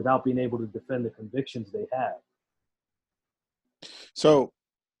without being able to defend the convictions they have. So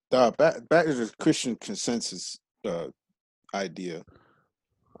back to the Christian consensus idea,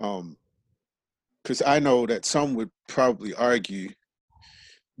 because I know that some would probably argue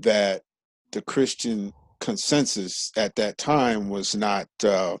that the Christian consensus at that time was not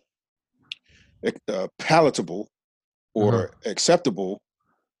palatable or acceptable,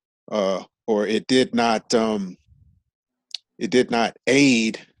 or it did not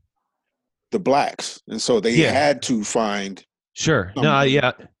aid the blacks, and so they had to find. Sure. No.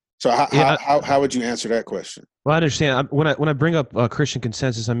 Yeah. So how would you answer that question? Well, I understand. When I bring up Christian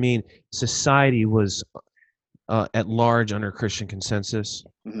consensus, I mean society was at large under Christian consensus,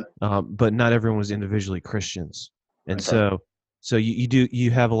 but not everyone was individually Christians, and so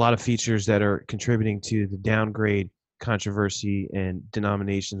you have a lot of features that are contributing to the downgrade, controversy, and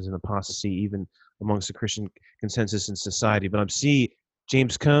denominations and apostasy, even amongst the Christian consensus in society. But I see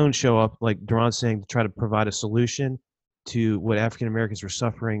James Cone show up, like Duran's saying, to try to provide a solution to what African Americans were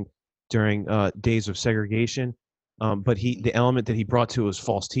suffering during days of segregation. But the element that he brought to it was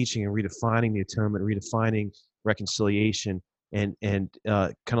false teaching and redefining the atonement, redefining reconciliation, and kind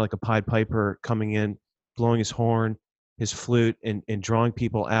of like a Pied Piper coming in, blowing his horn, his flute, and drawing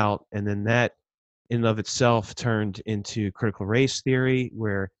people out. And then that in and of itself turned into critical race theory,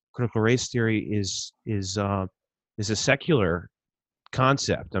 where critical race theory is a secular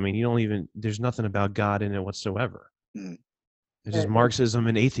concept. I mean, there's nothing about God in it whatsoever. It's just Marxism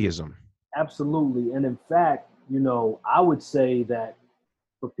and atheism. Absolutely. And in fact, I would say that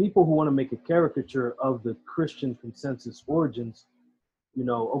for people who want to make a caricature of the Christian consensus origins,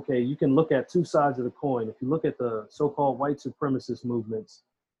 okay, you can look at two sides of the coin. If you look at the so-called white supremacist movements,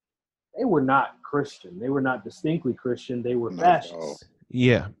 they were not Christian. They were not distinctly Christian. They were fascists.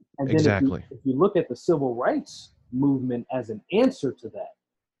 Yeah, and then exactly. If you look at the civil rights movement as an answer to that,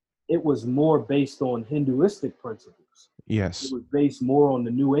 it was more based on Hinduistic principles. Yes. It was based more on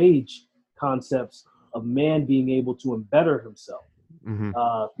the New Age concepts of man being able to better himself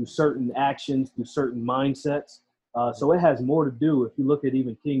through certain actions, through certain mindsets. So it has more to do. If you look at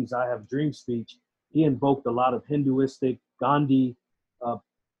even King's "I Have a Dream" speech, he invoked a lot of Hinduistic, Gandhi,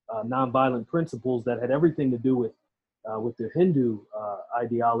 nonviolent principles that had everything to do with the Hindu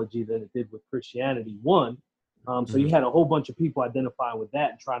ideology than it did with Christianity. So you had a whole bunch of people identifying with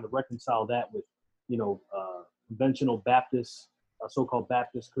that and trying to reconcile that with, conventional Baptist, so-called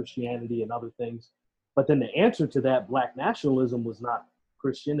Baptist Christianity and other things. But then the answer to that, Black nationalism, was not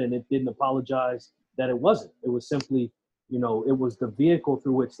Christian, and it didn't apologize that it wasn't. It was simply, it was the vehicle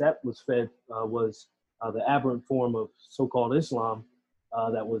through which that was fed was the aberrant form of so-called Islam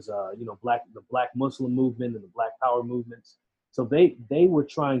that was, the Black Muslim movement and the Black Power movements. So they were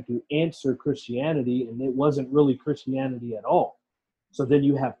trying to answer Christianity, and it wasn't really Christianity at all. So then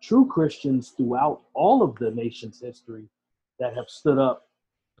you have true Christians throughout all of the nation's history that have stood up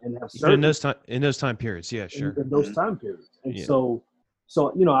and have served in those time periods. Yeah, sure. In those time periods. And so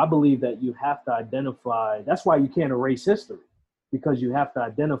I believe that you have to identify. That's why you can't erase history, because you have to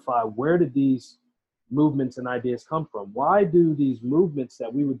identify, where did these movements and ideas come from? Why do these movements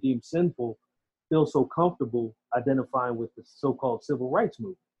that we would deem sinful feel so comfortable identifying with the so-called civil rights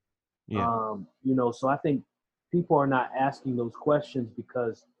movement? Yeah. So I think people are not asking those questions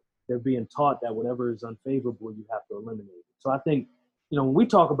because they're being taught that whatever is unfavorable, you have to eliminate it. So I think, when we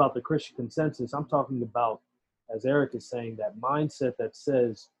talk about the Christian consensus, I'm talking about, as Eric is saying, that mindset that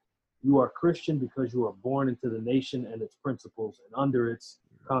says you are Christian because you are born into the nation and its principles and under its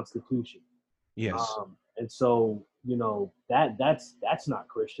constitution. Yes. And so, that's not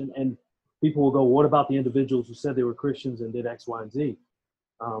Christian. And people will go, what about the individuals who said they were Christians and did X, Y, and Z?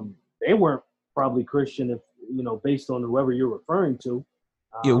 They weren't probably Christian, if, based on whoever you're referring to.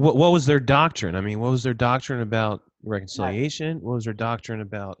 What was their doctrine? I mean, what was their doctrine about reconciliation? Exactly. What was their doctrine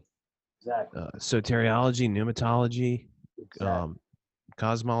about soteriology, pneumatology,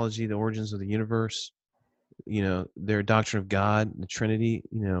 cosmology, the origins of the universe? Their doctrine of God, the Trinity.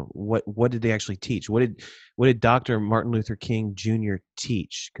 What did they actually teach? What did Dr. Martin Luther King Jr.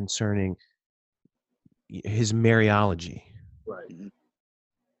 teach concerning his Mariology? Right.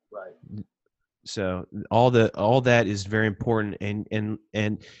 So all that is very important,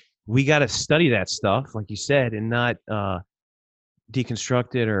 and we got to study that stuff, like you said, and not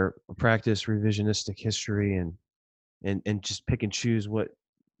deconstruct it or practice revisionistic history and just pick and choose what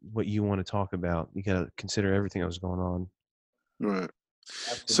you want to talk about. You got to consider everything that was going on. Right.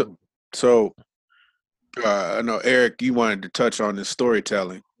 So I know, Eric, you wanted to touch on this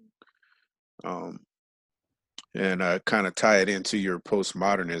storytelling, and kind of tie it into your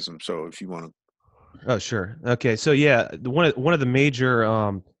postmodernism. So if you want to. Oh, sure. Okay. So yeah, one of the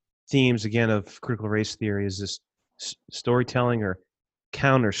major themes, again, of critical race theory is this storytelling or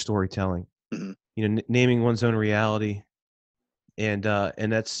counter storytelling. Mm-hmm. Naming one's own reality, and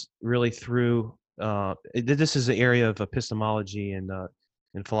that's really through. This is an area of epistemology and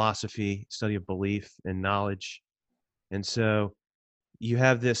philosophy, study of belief and knowledge, and so you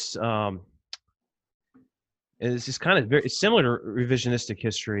have this. And it's just kind of very similar to revisionistic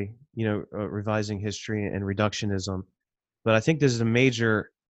history, revising history and reductionism. But I think this is a major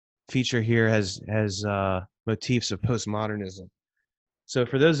feature here has motifs of postmodernism. So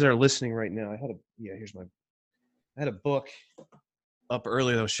for those that are listening right now, I had a book up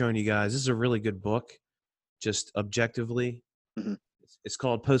earlier that I was showing you guys. This is a really good book, just objectively. Mm-hmm. It's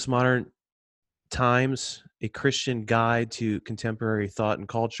called Postmodern Times, A Christian Guide to Contemporary Thought and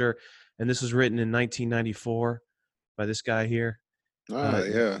Culture. And this was written in 1994 by this guy here,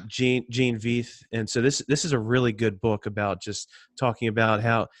 Gene Veith. And so this is a really good book about just talking about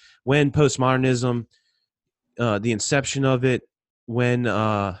how, when postmodernism, the inception of it, when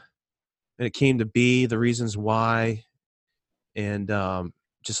it came to be, the reasons why, and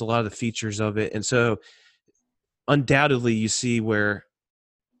just a lot of the features of it. And so undoubtedly you see where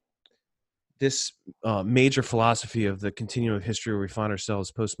this major philosophy of the continuum of history where we find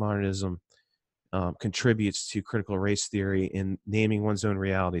ourselves, postmodernism, contributes to critical race theory in naming one's own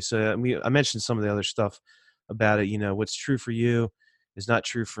reality. So I mentioned some of the other stuff about it. What's true for you is not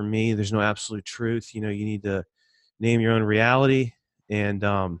true for me. There's no absolute truth. You need to name your own reality, and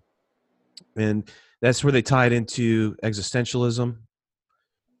that's where they tie it into existentialism.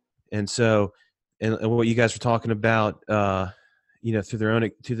 And so, and what you guys were talking about, through their own,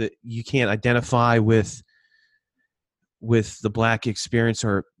 you can't identify with the Black experience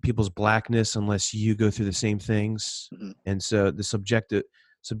or people's Blackness unless you go through the same things. Mm-hmm. And so the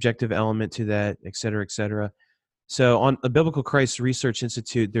subjective element to that, et cetera, et cetera. So on the Biblical Christ Research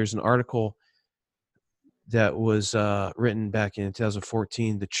Institute, there's an article that was written back in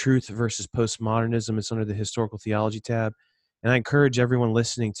 2014, The Truth versus Postmodernism. It's under the Historical Theology tab. And I encourage everyone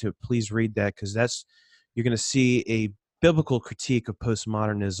listening to please read that, because you're going to see a biblical critique of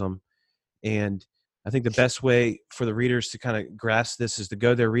postmodernism. And I think the best way for the readers to kind of grasp this is to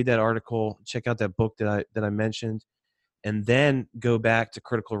go there, read that article, check out that book that I mentioned, and then go back to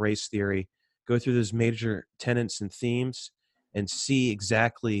critical race theory, go through those major tenets and themes, and see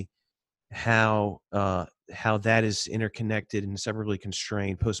exactly how that is interconnected and inseparably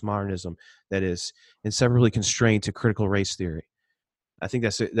constrained, postmodernism, that is inseparably constrained to critical race theory. I think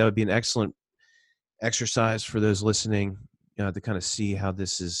that would be an excellent exercise for those listening to kind of see how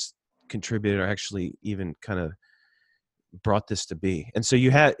this is contributed, or actually even kind of brought this to be. And so you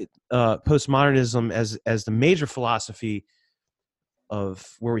had postmodernism as the major philosophy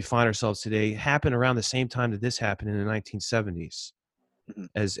of where we find ourselves today happen around the same time that this happened in the 1970s.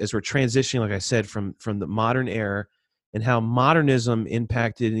 As we're transitioning, like I said, from the modern era, and how modernism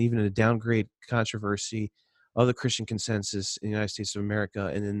impacted and even a downgrade controversy of the Christian consensus in the United States of America.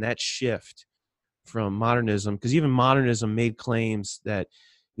 And then that shift from modernism, because even modernism made claims that,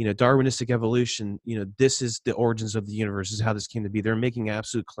 Darwinistic evolution, this is the origins of the universe, this is how this came to be. They're making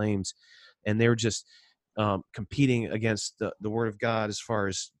absolute claims, and they were just competing against the Word of God as far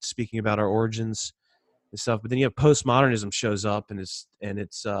as speaking about our origins and stuff. But then you have postmodernism shows up, and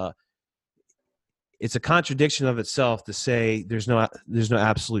it's a contradiction of itself to say there's no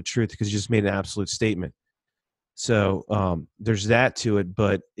absolute truth, because you just made an absolute statement. So there's that to it,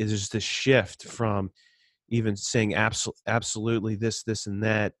 but there's this shift from even saying absolutely this, and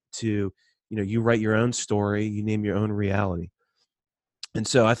that, to, you write your own story, you name your own reality. And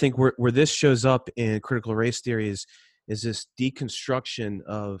so I think where this shows up in critical race theory is this deconstruction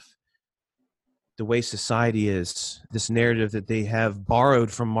of the way society is, this narrative that they have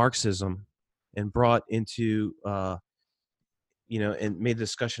borrowed from Marxism and brought into, and made a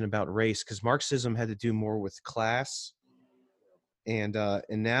discussion about race, because Marxism had to do more with class. And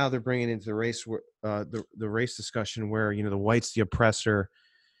now they're bringing into the race, the race discussion, where the white's the oppressor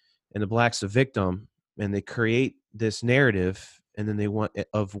and the black's the victim, and they create this narrative, and then they want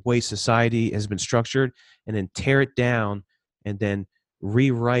of way society has been structured, and then tear it down, and then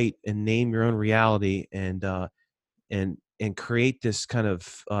rewrite and name your own reality, and create this kind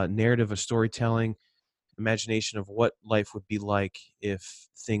of narrative of storytelling, imagination of what life would be like if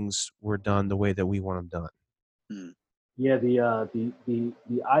things were done the way that we want them done. Yeah, the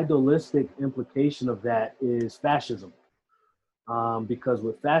idealistic implication of that is fascism, because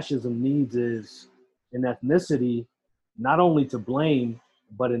what fascism needs is an ethnicity not only to blame,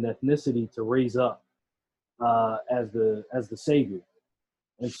 but an ethnicity to raise up as the savior.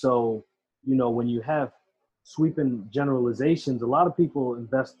 And so, when you have sweeping generalizations, a lot of people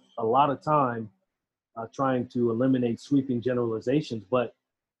invest a lot of time trying to eliminate sweeping generalizations, but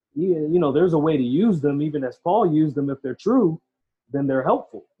there's a way to use them, even as Paul used them. If they're true, then they're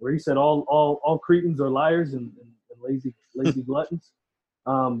helpful. Where he said all Cretans are liars and lazy gluttons.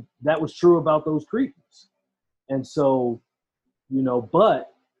 That was true about those Cretans. And so,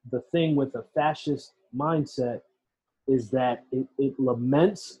 but the thing with a fascist mindset is that it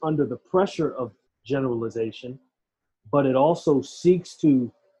laments under the pressure of generalization, but it also seeks to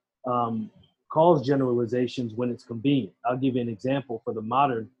cause generalizations when it's convenient. I'll give you an example for the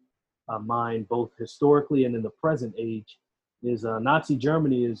modern mind, both historically and in the present age, is Nazi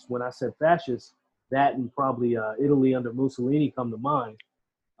Germany is, when I said fascist, that and probably Italy under Mussolini come to mind.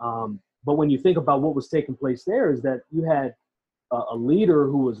 But when you think about what was taking place there, is that you had a leader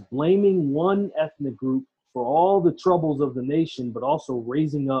who was blaming one ethnic group for all the troubles of the nation, but also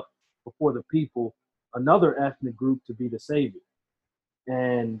raising up before the people another ethnic group to be the savior.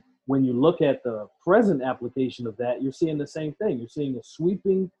 And when you look at the present application of that, you're seeing the same thing. You're seeing a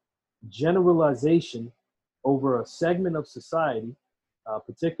sweeping generalization over a segment of society,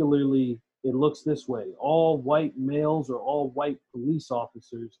 particularly it looks this way: all white males or all white police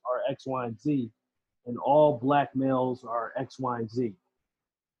officers are X, Y, and Z, and all black males are X, Y, and Z.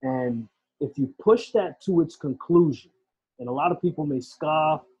 And if you push that to its conclusion, and a lot of people may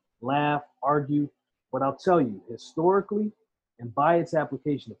scoff, laugh, argue, but I'll tell you, historically and by its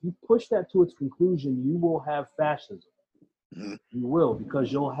application, if you push that to its conclusion, you will have fascism. You will,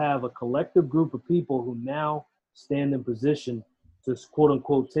 because you'll have a collective group of people who now stand in position to, quote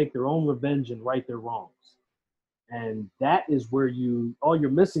unquote, take their own revenge and right their wrongs. And that is where all you're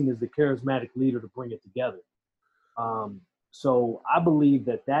missing is the charismatic leader to bring it together. So I believe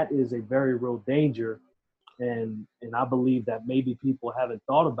that is a very real danger. And I believe that maybe people haven't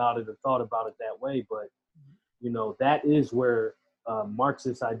thought about it or thought about it that way, but that is where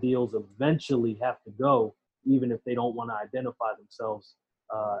Marxist ideals eventually have to go, even if they don't want to identify themselves,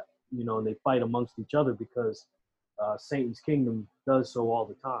 and they fight amongst each other because Satan's kingdom does so all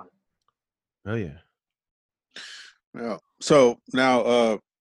the time. Oh yeah. Well, so now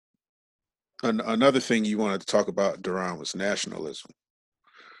another thing you wanted to talk about, Duran, was nationalism.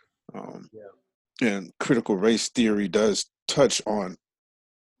 Yeah. And critical race theory does touch on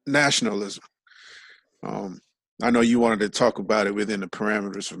nationalism. I know you wanted to talk about it within the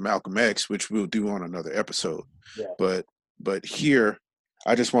parameters of Malcolm X, which we'll do on another episode. Yeah. But here,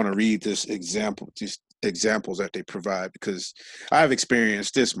 I just want to read these examples that they provide, because I've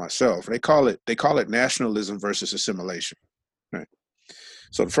experienced this myself. They call it nationalism versus assimilation. Right.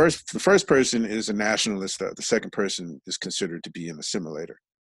 So the first person is a nationalist. The second person is considered to be an assimilator.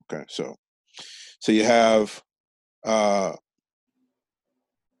 Okay. So you have let's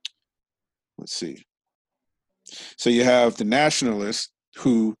see. So you have the nationalist,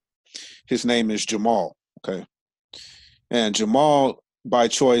 who his name is Jamal. Okay. And Jamal, by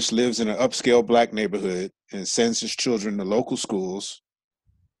choice, lives in an upscale black neighborhood and sends his children to local schools,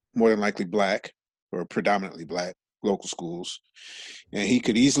 more than likely black or predominantly black local schools. And he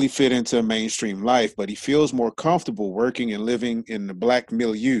could easily fit into mainstream life, but he feels more comfortable working and living in the black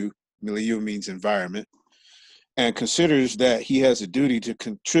milieu. Milieu means environment, and considers that he has a duty to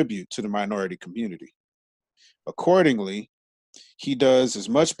contribute to the minority community. Accordingly, he does as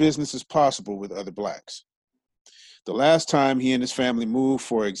much business as possible with other blacks. The last time he and his family moved,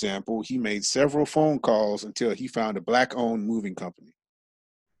 for example, he made several phone calls until he found a black-owned moving company.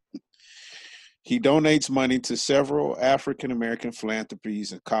 He donates money to several African-American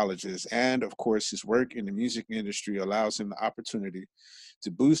philanthropies and colleges, and of course, his work in the music industry allows him the opportunity to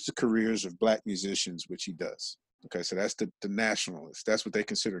boost the careers of black musicians, which he does. Okay, so that's the nationalist. That's what they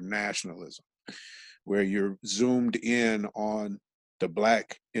consider nationalism, where you're zoomed in on the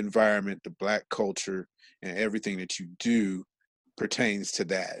black environment, the black culture, and everything that you do pertains to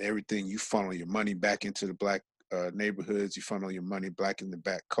that. Everything, you funnel your money back into the black neighborhoods, you funnel your money back in the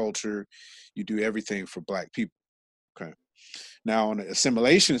black culture, you do everything for black people. Okay. Now on the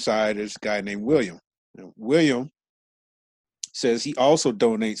assimilation side, there's a guy named William. Now, William says he also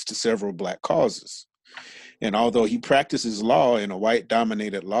donates to several black causes. And although he practices law in a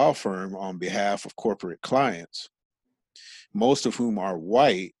white-dominated law firm on behalf of corporate clients, most of whom are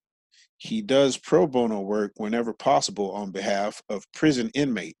white, he does pro bono work whenever possible on behalf of prison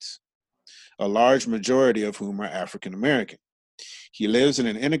inmates, a large majority of whom are African American. He lives in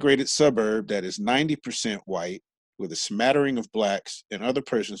an integrated suburb that is 90% white, with a smattering of blacks and other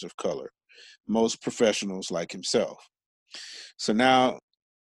persons of color, most professionals like himself. So now,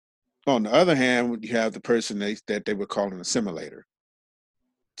 on the other hand, you have the person that they would call an assimilator.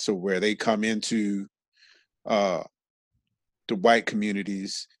 So where they come into the white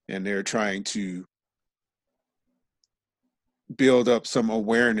communities and they're trying to build up some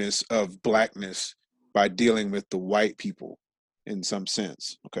awareness of blackness by dealing with the white people in some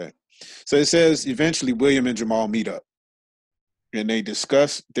sense. Okay. So it says eventually William and Jamal meet up and they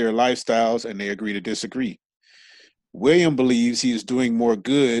discuss their lifestyles and they agree to disagree. William believes he is doing more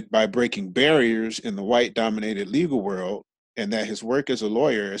good by breaking barriers in the white dominated legal world, and that his work as a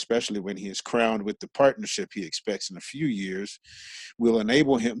lawyer, especially when he is crowned with the partnership he expects in a few years, will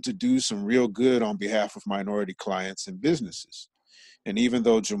enable him to do some real good on behalf of minority clients and businesses. And even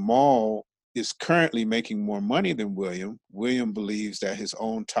though Jamal is currently making more money than William, William believes that his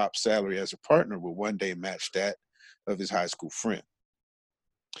own top salary as a partner will one day match that of his high school friend.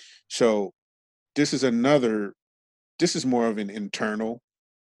 So this is more of an internal,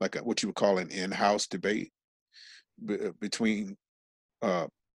 like what you would call an in-house debate between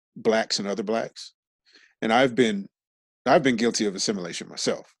blacks and other blacks. And I've been guilty of assimilation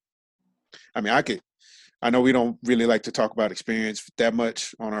myself. I mean, I know we don't really like to talk about experience that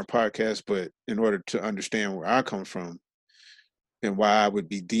much on our podcast, but in order to understand where I come from and why I would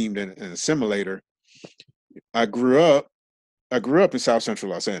be deemed an assimilator, I grew up in South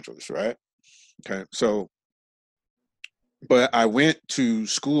Central Los Angeles, right? Okay. So, but I went to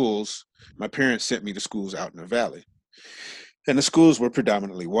schools, my parents sent me to schools out in the valley. And the schools were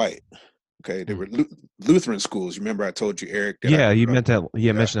predominantly white. Okay. They were Lutheran schools. You remember I told you, Eric, that yeah, you meant that.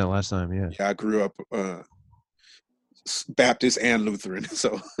 Yeah, mentioned that last time. Yeah. I grew up Baptist and Lutheran.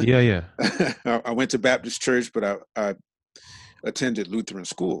 So yeah. I went to Baptist church, but I attended Lutheran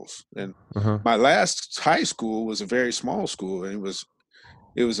schools. And Uh-huh. my last high school was a very small school, and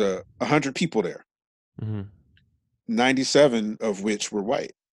it was 100 people there. Mm-hmm. 97 of which were white.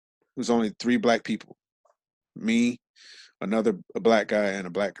 It was only 3 black people. Me, a black guy, and a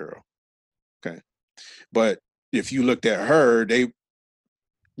black girl. Okay. But if you looked at her, they,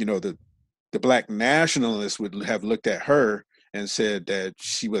 the black nationalists would have looked at her and said that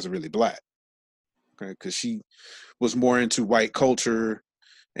she wasn't really black, okay, because she was more into white culture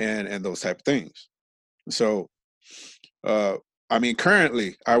and those type of things. So, uh, I mean,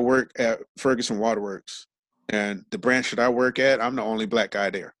 currently I work at Ferguson Waterworks, and the branch that I work at, I'm the only black guy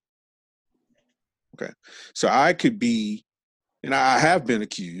there. Okay, so I could be, and I have been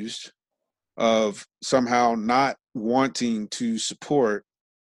accused of somehow not wanting to support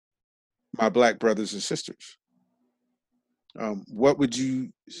my black brothers and sisters. What would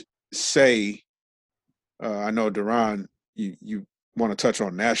you say? I know, Duran, you want to touch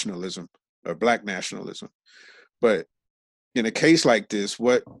on nationalism or black nationalism, but in a case like this,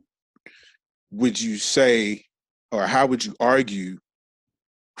 what would you say, or how would you argue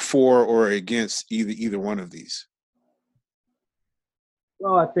for or against either one of these?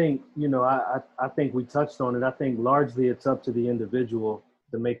 Well, I think, I think we touched on it. I think largely it's up to the individual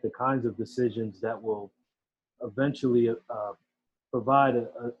to make the kinds of decisions that will eventually provide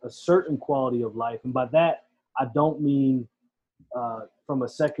a certain quality of life. And by that, I don't mean from a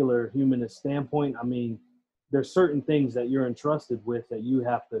secular humanist standpoint. I mean, there's certain things that you're entrusted with that you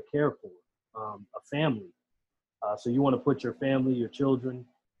have to care for, a family. So you want to put your family, your children,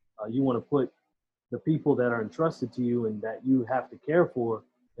 you want to put the people that are entrusted to you and that you have to care for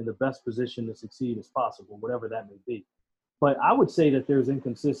in the best position to succeed as possible, whatever that may be. But I would say that there's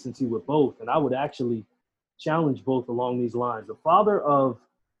inconsistency with both, and I would actually challenge both along these lines. The father of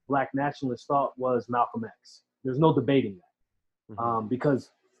Black nationalist thought was Malcolm X. There's no debating that,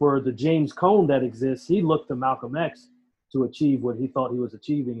 because for the James Cone that exists, he looked to Malcolm X to achieve what he thought he was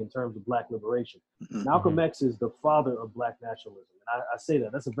achieving in terms of Black liberation. Mm-hmm. Malcolm X is the father of Black nationalism. And I say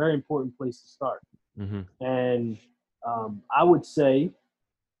that. That's a very important place to start. Mm-hmm. And I would say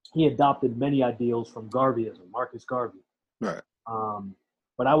he adopted many ideals from Garveyism, Marcus Garvey. Right.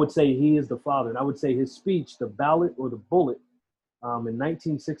 But I would say he is the father. And I would say his speech, The Ballot or the Bullet, in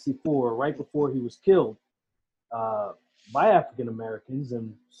 1964, right before he was killed by African Americans,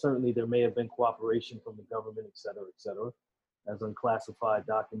 and certainly there may have been cooperation from the government, et cetera, as unclassified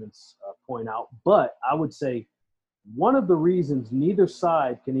documents point out. But I would say one of the reasons neither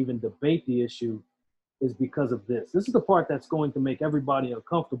side can even debate the issue is because of this. This is the part that's going to make everybody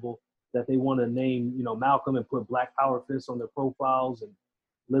uncomfortable, that they want to name, Malcolm and put Black Power fists on their profiles and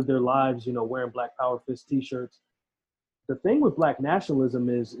live their lives, wearing Black Power fist t-shirts. The thing with Black nationalism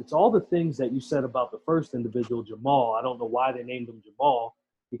is it's all the things that you said about the first individual, Jamal. I don't know why they named him Jamal.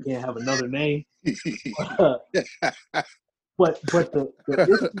 He can't have another name. But the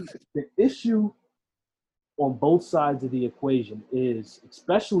issue on both sides of the equation is,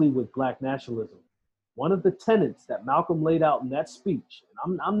 especially with Black nationalism, one of the tenets that Malcolm laid out in that speech,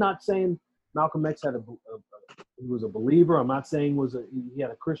 and I'm not saying Malcolm X he was a believer. I'm not saying he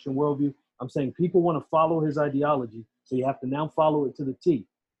had a Christian worldview. I'm saying people want to follow his ideology, so you have to now follow it to the T,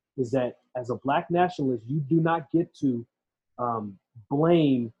 is that as a Black nationalist, you do not get to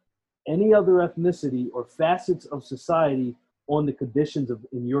blame any other ethnicity or facets of society on the conditions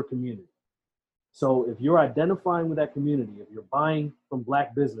in your community. So if you're identifying with that community, if you're buying from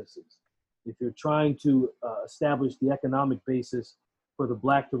Black businesses, if you're trying to establish the economic basis for the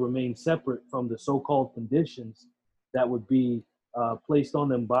Black to remain separate from the so-called conditions that would be placed on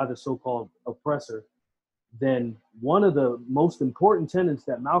them by the so-called oppressor, then one of the most important tenets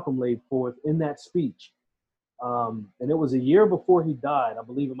that Malcolm laid forth in that speech, and it was a year before he died, I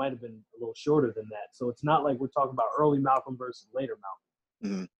believe it might have been a little shorter than that, so it's not like we're talking about early Malcolm versus later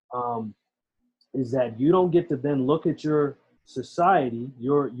Malcolm, is that you don't get to then look at your society,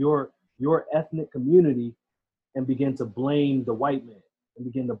 your ethnic community, and begin to blame the white man and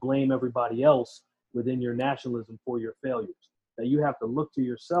begin to blame everybody else within your nationalism for your failures. That you have to look to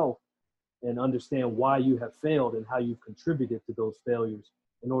yourself and understand why you have failed and how you've contributed to those failures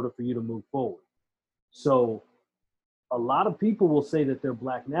in order for you to move forward. So a lot of people will say that they're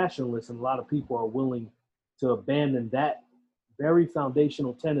Black nationalists, and a lot of people are willing to abandon that very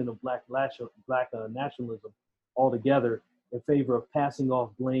foundational tenet of Black nationalism altogether in favor of passing off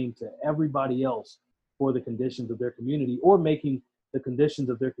blame to everybody else for the conditions of their community, or making the conditions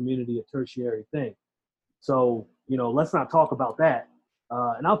of their community a tertiary thing. So, let's not talk about that.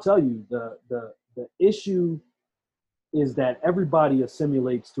 And I'll tell you, the issue is that everybody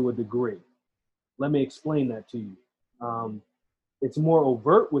assimilates to a degree. Let me explain that to you. It's more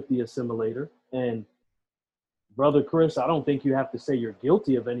overt with the assimilator. And Brother Chris, I don't think you have to say you're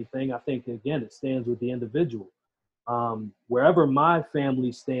guilty of anything. I think, again, it stands with the individual. Wherever my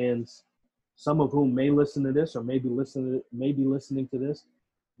family stands, some of whom may listen to this or maybe listening to this,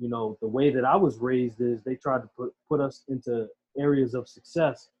 you know, the way that I was raised is they tried to put us into areas of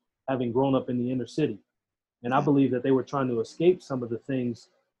success, having grown up in the inner city. And I believe that they were trying to escape some of the things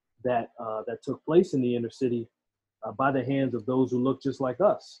that that took place in the inner city by the hands of those who look just like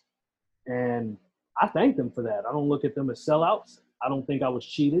us. And I thank them for that. I don't look at them as sellouts. I don't think I was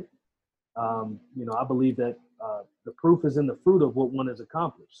cheated. You know, I believe that the proof is in the fruit of what one has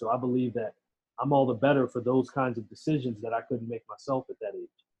accomplished. So I believe that I'm all the better for those kinds of decisions that I couldn't make myself at that age.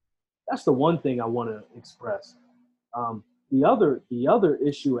 That's the one thing I want to express. The other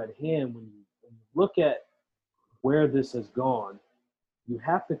issue at hand, when you look at where this has gone, you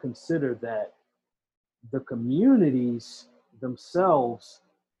have to consider that the communities themselves,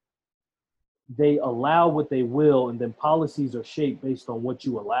 they allow what they will, and then policies are shaped based on what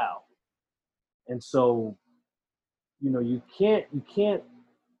you allow. And so, you know, you can't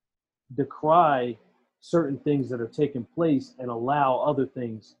decry certain things that are taking place and allow other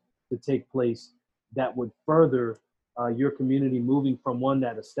things to take place that would further your community, moving from one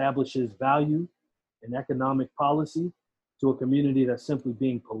that establishes value and economic policy to a community that's simply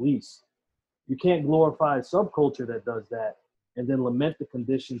being policed. You can't glorify a subculture that does that and then lament the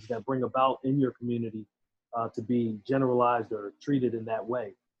conditions that bring about in your community to be generalized or treated in that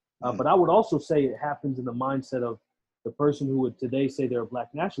way. But I would also say it happens in the mindset of the person who would today say they're a Black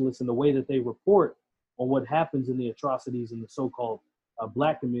nationalist, and the way that they report on what happens in the atrocities in the so-called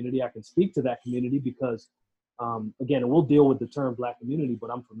Black community. I can speak to that community because, again, and we'll deal with the term Black community, but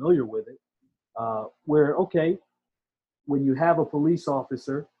I'm familiar with it, where, okay, when you have a police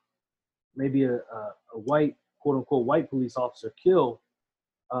officer, maybe a white, quote unquote, white police officer kill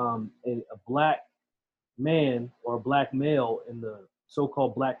a Black man or a Black male in the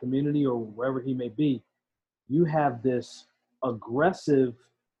so-called Black community or wherever he may be, you have this aggressive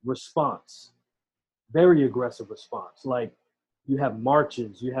response, very aggressive response. Like, you have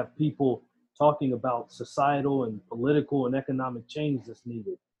marches, you have people talking about societal and political and economic change that's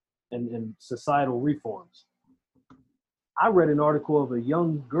needed and societal reforms. I read an article of a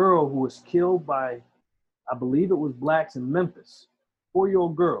young girl who was killed by, I believe it was Blacks in Memphis,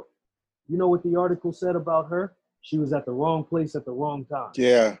 4-year-old girl. You know what the article said about her? She was at the wrong place at the wrong time.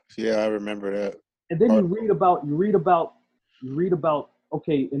 Yeah, I remember that. And then you read about,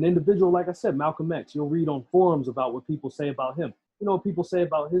 okay, an individual, like I said, Malcolm X, you'll read on forums about what people say about him. You know what people say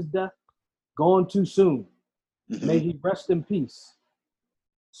about his death? Gone too soon. May he rest in peace.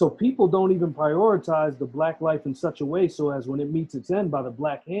 So people don't even prioritize the Black life in such a way so as when it meets its end by the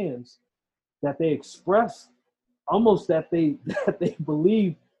Black hands, that they express almost that they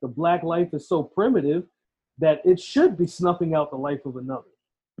believe the Black life is so primitive that it should be snuffing out the life of another.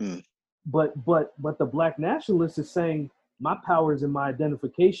 But the Black nationalist is saying my power is in my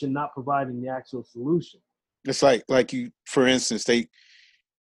identification, not providing the actual solution. It's like you, for instance, they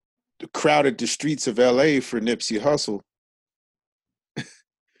crowded the streets of LA for Nipsey Hussle.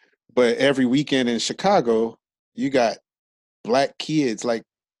 But every weekend in Chicago, you got Black kids, like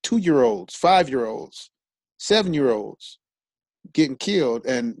 2-year-olds, 5-year-olds, 7-year-olds getting killed,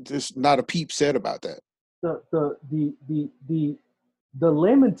 and there's not a peep said about that. The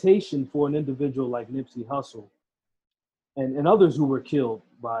lamentation for an individual like Nipsey Hussle and others who were killed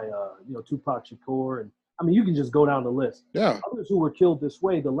by Tupac Shakur, and I mean, you can just go down the list. Yeah. Others who were killed this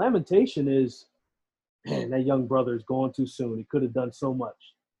way, the lamentation is, man, that young brother is gone too soon. He could have done so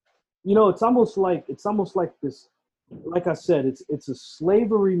much. You know, it's almost like this, like I said, it's a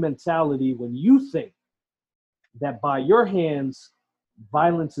slavery mentality when you think that by your hands,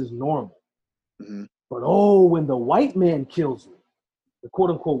 violence is normal. But when the white man kills me, the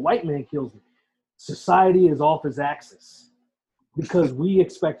quote unquote white man kills me, society is off his axis because we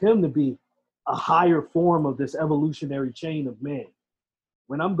expect him to be a higher form of this evolutionary chain of man.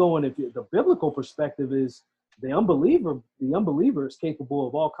 When I'm going, if the biblical perspective is the unbeliever is capable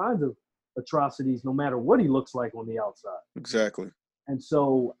of all kinds of atrocities, no matter what he looks like on the outside. Exactly. And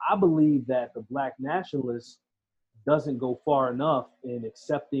so I believe that the Black nationalist doesn't go far enough in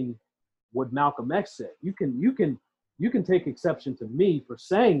accepting what Malcolm X said. You can take exception to me for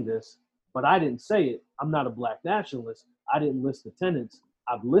saying this, but I didn't say it. I'm not a Black nationalist. I didn't list the tenets.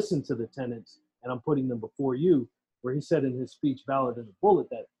 I've listened to the tenets, and I'm putting them before you, where he said in his speech, Ballot and the Bullet,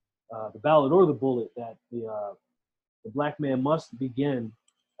 that the ballot or the bullet, that the Black man must begin,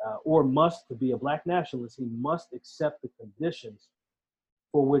 or must, to be a Black nationalist, he must accept the conditions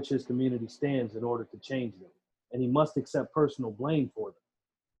for which his community stands in order to change them. And he must accept personal blame for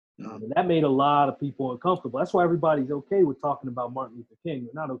them. And that made a lot of people uncomfortable. That's why everybody's okay with talking about Martin Luther King.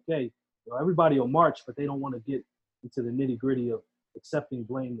 They're not okay. You know, everybody will march, but they don't want to get into the nitty gritty of accepting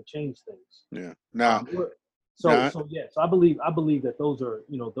blame to change things. Yeah. Now, So Now, so yeah, so I believe that those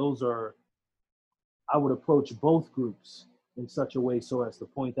are I would approach both groups in such a way so as to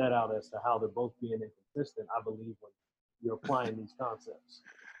point that out as to how they're both being inconsistent. I believe when you're applying these concepts.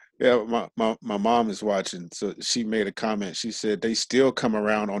 yeah, my mom is watching, so she made a comment. She said they still come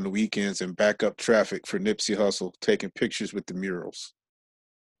around on the weekends and back up traffic for Nipsey Hussle, taking pictures with the murals.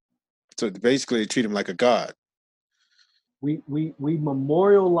 So basically, they treat him like a god. We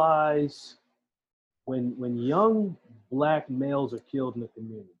memorialize when young black males are killed in the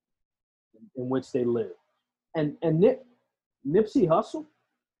community in which they live. And Nipsey Hussle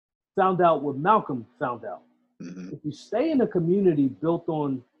found out what Malcolm found out. Hmm. If you stay in a community built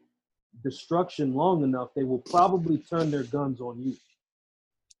on destruction long enough, they will probably turn their guns on you.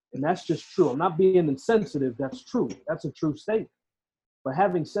 And that's just true. I'm not being insensitive. That's true. That's a true statement. But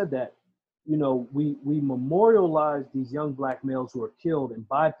having said that, we memorialize these young black males who are killed and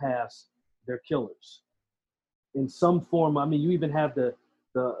bypass their killers in some form. I mean, you even have the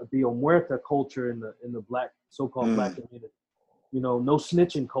omerta culture in the black so-called black Mm, community. No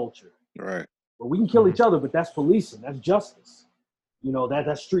snitching culture. right. But we can kill each other, but that's policing. That's justice.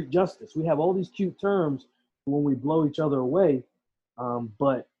 That's street justice. We have all these cute terms when we blow each other away,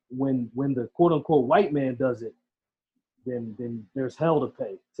 but when the quote unquote white man does it, then there's hell to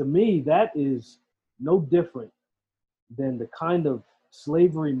pay. To me, that is no different than the kind of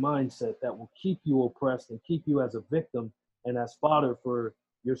slavery mindset that will keep you oppressed and keep you as a victim and as fodder for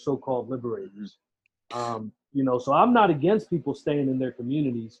your so-called Mhm. liberators. So I'm not against people staying in their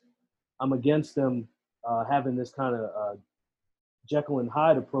communities. I'm against them having this kind of Jekyll and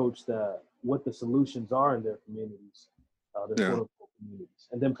Hyde approach to what the solutions are in their communities, their quote Yeah. unquote communities,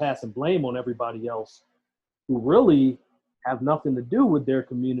 and then passing blame on everybody else who really have nothing to do with their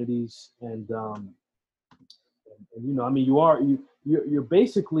communities. And I mean, you're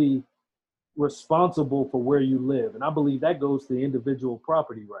basically responsible for where you live, and I believe that goes to the individual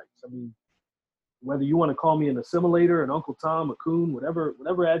property rights. I mean, whether you want to call me an assimilator, an Uncle Tom, a coon, whatever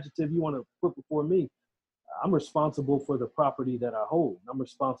adjective you want to put before me, I'm responsible for the property that I hold. I'm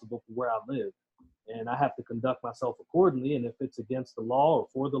responsible for where I live, and I have to conduct myself accordingly. And if it's against the law or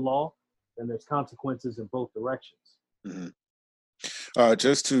for the law, then there's consequences in both directions. Hmm.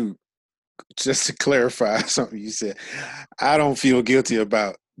 Just to clarify something you said, I don't feel guilty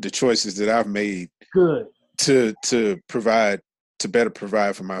about the choices that I've made Good. to provide to better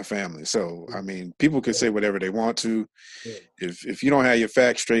provide for my family. So I mean, people can Yeah. say whatever they want to. Yeah. If you don't have your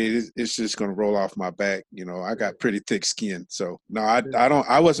facts straight, it's just gonna roll off my back. I Yeah. got pretty thick skin, so no,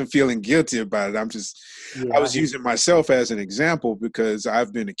 I wasn't feeling guilty about it. I Yeah. I was hear you. using myself as an example because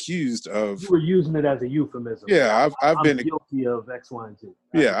I've been accused of. You were using it as a euphemism. Yeah, Yeah, I've I'm been guilty of X, Y, and Z.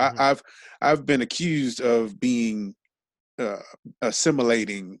 I hear yeah you. I've been accused of being uh,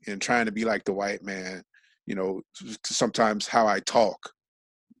 assimilating and trying to be like the white man. Sometimes how I talk.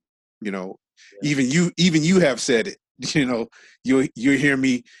 You know, Yeah. even you have said it. You hear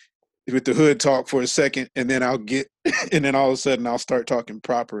me with the hood talk for a second, and then I'll get, and then all of a sudden I'll start talking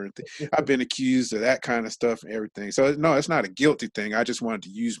proper. I've been accused of that kind of stuff and everything. So no, it's not a guilty thing. I just wanted to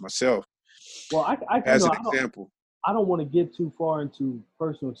use myself Well, as an example. I don't want to get too far into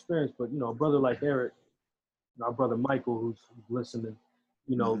personal experience, but a brother like Eric, and our brother Michael, who's listening,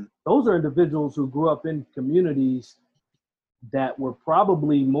 Hmm. those are individuals who grew up in communities that were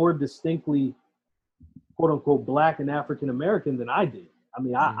probably more distinctly, quote unquote, black and African American than I did. I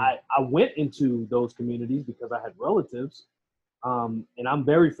mean, Hmm. I went into those communities because I had relatives, and I'm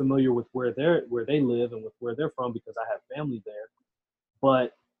very familiar with where they live and with where they're from because I have family there.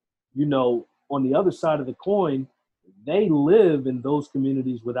 But on the other side of the coin, they live in those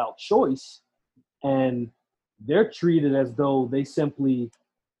communities without choice, and they're treated as though they simply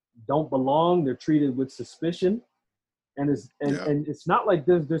don't belong. They're treated with suspicion, and Yeah. it's not like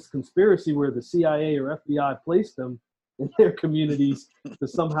there's this conspiracy where the CIA or FBI placed them in their communities to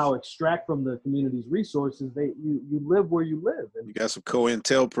somehow extract from the community's resources. You live where you live, and You got some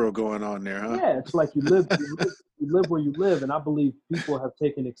COINTELPRO going on there, huh? yeah, it's like you live where you live. And I believe people have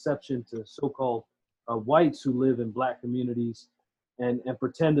taken exception to so-called whites who live in black communities and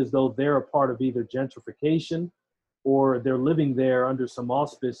pretend as though they're a part of either gentrification or they're living there under some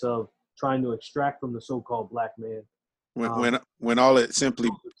auspice of trying to extract from the so-called black man. When Um, when when all it simply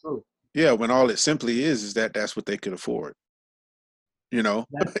both are true. yeah, when all it simply is that that's what they could afford.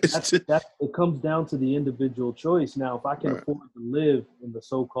 That's It's that's just, that it comes down to the individual choice. Now, if I can right. afford to live in the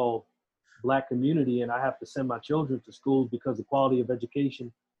so-called black community and I have to send my children to schools because the quality of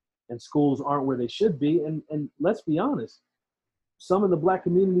education and schools aren't where they should be, and let's be honest, some of the black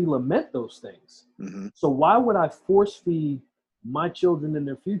community lament those things. Hmm. So why would I force feed my children in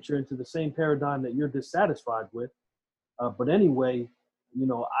their future into the same paradigm that you're dissatisfied with. But anyway,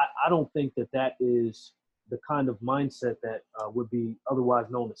 I don't think that is the kind of mindset that would be otherwise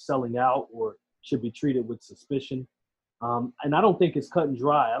known as selling out or should be treated with suspicion. And I don't think it's cut and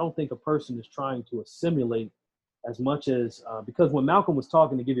dry. I don't think a person is trying to assimilate as much as, because when Malcolm was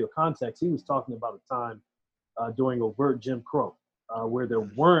talking, to give you a context, he was talking about a time during overt Jim Crow, where there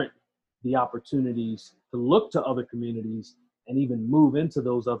weren't the opportunities to look to other communities and even move into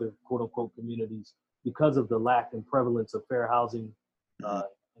those other quote unquote communities because of the lack and prevalence of fair housing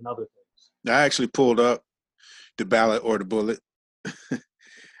and other things. I actually pulled up the ballot or the bullet,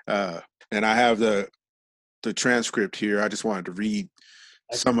 and I have the transcript here. I just wanted to read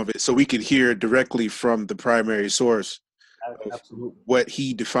some of it so we could hear directly from the primary source Absolutely. what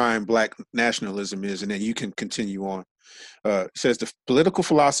he defined Black nationalism is, and then you can continue on. It says the political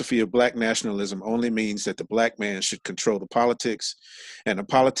philosophy of Black nationalism only means that the Black man should control the politics and the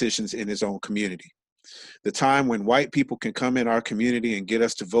politicians in his own community. The time when white people can come in our community and get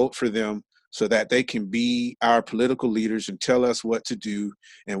us to vote for them so that they can be our political leaders and tell us what to do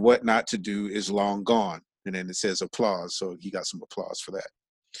and what not to do is long gone. And then it says applause. So he got some applause for that.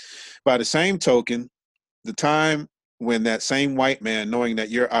 By the same token, the time when that same white man, knowing that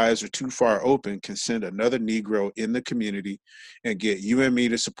your eyes are too far open, can send another Negro in the community and get you and me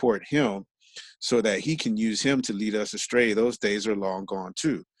to support him so that he can use him to lead us astray, those days are long gone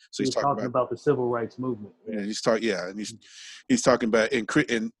too. So he's talking about the civil rights movement. Yeah, he's talking about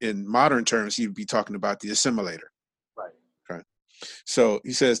in modern terms, he'd be talking about the assimilator. Right. So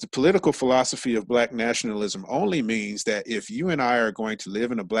he says the political philosophy of Black nationalism only means that if you and I are going to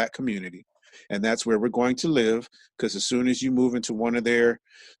live in a Black community, and that's where we're going to live, because as soon as you move out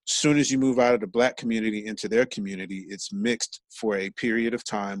of the Black community into their community, it's mixed for a period of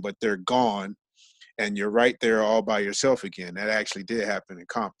time, but they're gone, and you're right there all by yourself again. That actually did happen in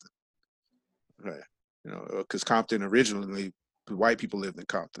Compton, right? Because Compton originally, the white people lived in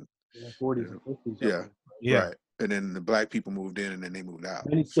Compton. Yeah, 40s and 50s. Yeah, right. And then the Black people moved in, and then they moved out.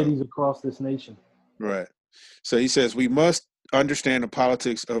 Many cities across this nation. Right. So he says we must understand the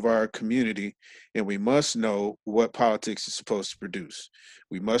politics of our community, and we must know what politics is supposed to produce.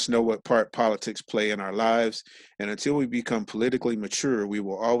 We must know what part politics play in our lives, and until we become politically mature, we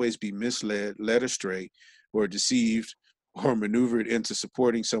will always be misled, led astray, or deceived, or maneuvered into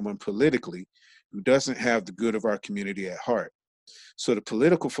supporting someone politically who doesn't have the good of our community at heart. So the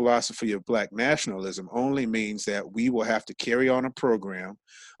political philosophy of Black nationalism only means that we will have to carry on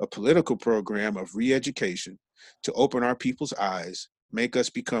a political program of re-education to open our people's eyes, make us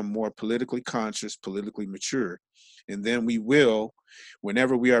become more politically conscious, politically mature. And then we will,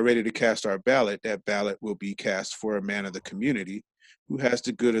 whenever we are ready to cast our ballot, that ballot will be cast for a man of the community who has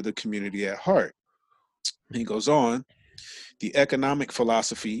the good of the community at heart. He goes on, the economic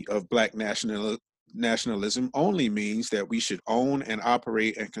philosophy of Black nationalism only means that we should own and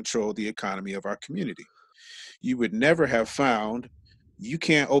operate and control the economy of our community. You would never have found, you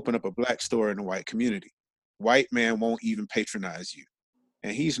can't open up a Black store in a white community. White man won't even patronize you.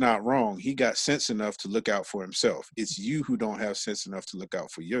 And he's not wrong. He got sense enough to look out for himself. It's you who don't have sense enough to look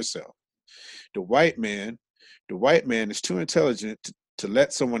out for yourself. The white man is too intelligent to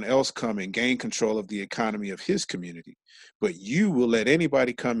let someone else come and gain control of the economy of his community. But you will let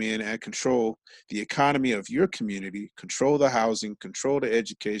anybody come in and control the economy of your community, control the housing, control the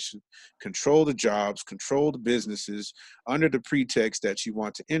education, control the jobs, control the businesses under the pretext that you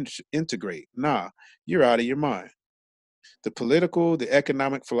want to integrate. Nah, you're out of your mind. The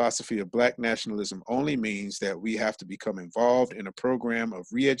economic philosophy of Black nationalism only means that we have to become involved in a program of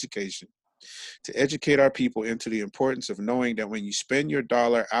re-education to educate our people into the importance of knowing that when you spend your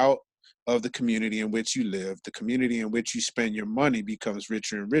dollar out of the community in which you live, the community in which you spend your money becomes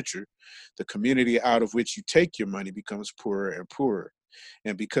richer and richer. The community out of which you take your money becomes poorer and poorer.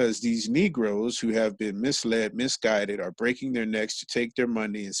 And because these Negroes who have been misled, misguided, are breaking their necks to take their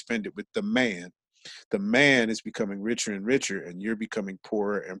money and spend it with the man is becoming richer and richer, and you're becoming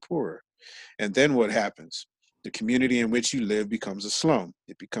poorer and poorer. And then what happens? The community in which you live becomes a slum.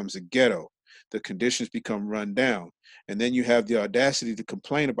 It becomes a ghetto. The conditions become run down. And then you have the audacity to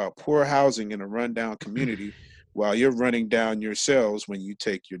complain about poor housing in a rundown community while you're running down yourselves when you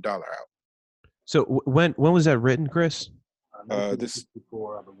take your dollar out. So when was that written, Chris? This,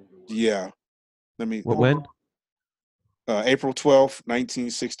 yeah. Let me. When? April 12th,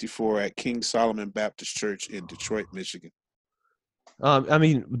 1964 at King Solomon Baptist Church in Detroit, Michigan. I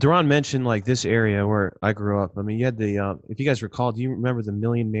mean, Duran mentioned like this area where I grew up. I mean, you had the, if you guys recall, do you remember the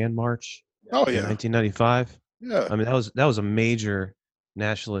Million Man March? Oh yeah. In 1995. Yeah. I mean, that was a major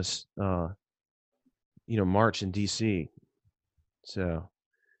nationalist, march in D.C. So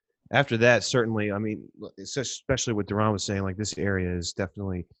after that, certainly, I mean, especially what Duran was saying, like this area is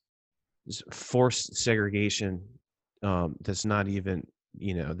definitely forced segregation. That's not even,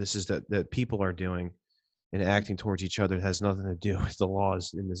 this is that people are doing and acting towards each other. It has nothing to do with the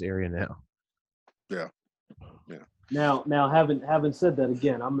laws in this area now. Yeah. Yeah. Now, having said that,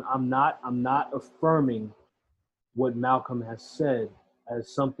 again, I'm not affirming what Malcolm has said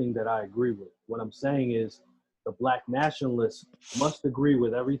as something that I agree with. What I'm saying is the black nationalists must agree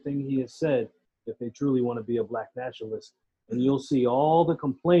with everything he has said if they truly want to be a black nationalist. And you'll see all the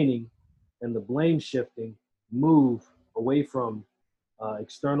complaining and the blame shifting move away from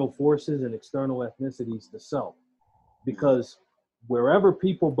external forces and external ethnicities to self. Because wherever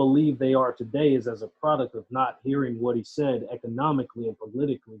people believe they are today is as a product of not hearing what he said economically and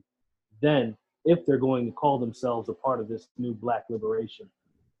politically, then if they're going to call themselves a part of this new black liberation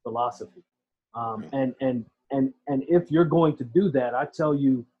philosophy. And if you're going to do that, I tell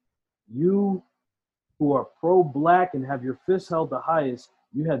you, you who are pro-black and have your fists held the highest,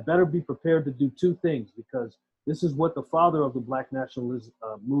 you had better be prepared to do two things, because this is what the father of the black nationalist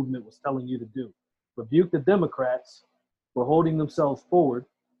movement was telling you to do. Rebuke the Democrats for holding themselves forward,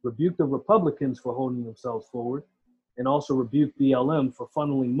 rebuke the Republicans for holding themselves forward, and also rebuke BLM for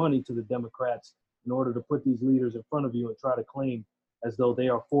funneling money to the Democrats in order to put these leaders in front of you and try to claim as though they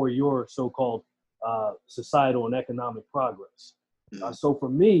are for your so-called societal and economic progress. So for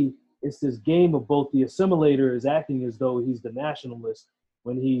me, it's this game of both the assimilator is acting as though he's the nationalist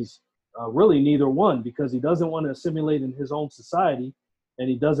when he's really neither one, because he doesn't want to assimilate in his own society, and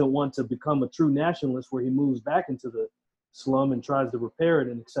he doesn't want to become a true nationalist where he moves back into the slum and tries to repair it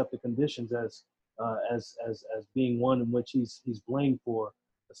and accept the conditions as being one in which he's blamed for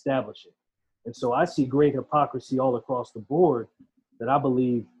establishing. And so I see great hypocrisy all across the board that I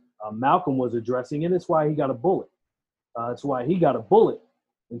believe Malcolm was addressing, and it's why he got a bullet. It's why he got a bullet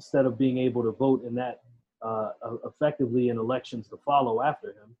instead of being able to vote in that effectively in elections to follow after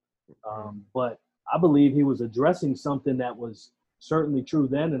him. But I believe he was addressing something that was certainly true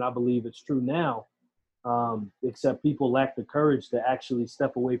then, and I believe it's true now, except people lack the courage to actually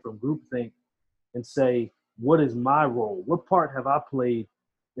step away from groupthink and say, what is my role? What part have I played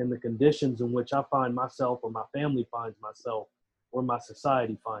in the conditions in which I find myself, or my family finds myself, or my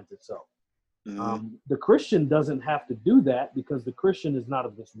society finds itself? The Christian doesn't have to do that, because the Christian is not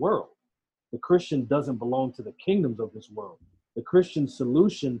of this world. The Christian doesn't belong to the kingdoms of this world. The Christian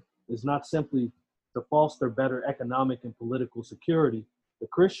solution is not simply to foster better economic and political security. The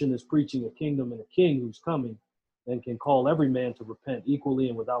Christian is preaching a kingdom and a king who's coming and can call every man to repent equally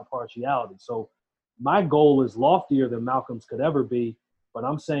and without partiality. So my goal is loftier than Malcolm's could ever be, but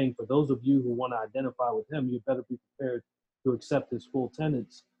I'm saying for those of you who want to identify with him, you better be prepared to accept his full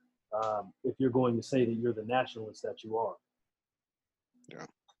tenets if you're going to say that you're the nationalist that you are. Yeah.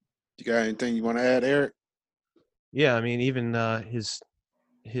 You got anything you want to add, Eric? Yeah, I mean, even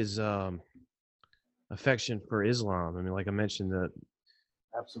his affection for Islam. I mean, like I mentioned, the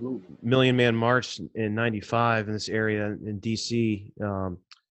Absolutely. Million Man March in '95 in this area in DC.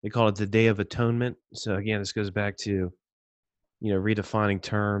 They call it the Day of Atonement. So again, this goes back to redefining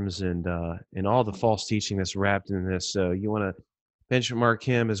terms and all the false teaching that's wrapped in this. So you want to benchmark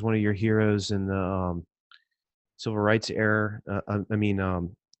him as one of your heroes in the civil rights era.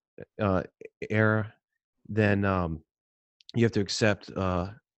 Era. Then you have to accept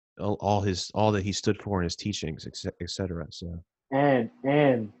all that he stood for in his teachings, etc. So and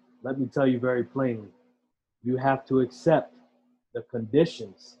let me tell you very plainly, you have to accept the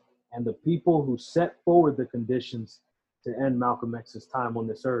conditions and the people who set forward the conditions to end Malcolm X's time on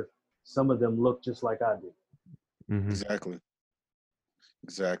this earth. Some of them look just like I do. Mm-hmm.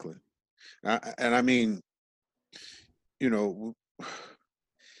 Exactly. And I mean,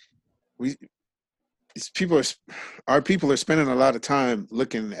 our people are spending a lot of time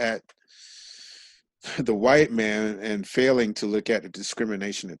looking at the white man and failing to look at the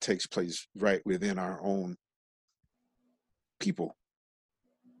discrimination that takes place right within our own people.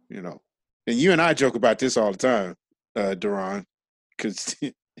 And you and I joke about this all the time, Duran, because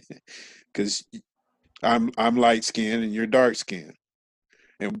I'm light skinned and you're dark skinned,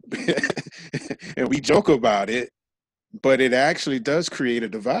 and and we joke about it, but it actually does create a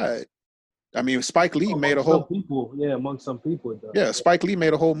divide. I mean, Spike Lee made a whole among some people it does. Yeah, Spike Lee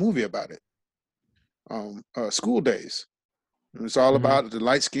made a whole movie about it. School Days. It's all about the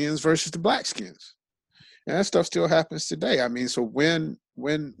light skins versus the black skins, and that stuff still happens today. I mean, so when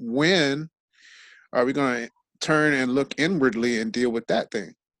are we going to turn and look inwardly and deal with that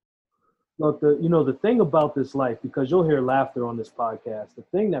thing? Look, the thing about this life, because you'll hear laughter on this podcast, the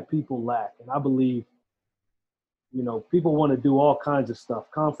thing that people lack, and I believe you know, people want to do all kinds of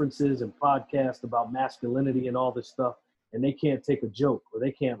stuff, conferences and podcasts about masculinity and all this stuff, and they can't take a joke, or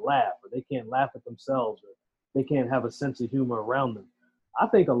they can't laugh, or they can't laugh at themselves, or they can't have a sense of humor around them. I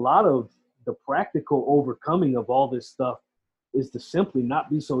think a lot of the practical overcoming of all this stuff is to simply not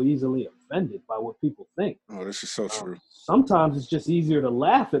be so easily offended by what people think. Oh, this is so true. Sometimes it's just easier to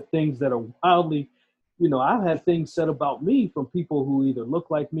laugh at things that are wildly, you know, I've had things said about me from people who either look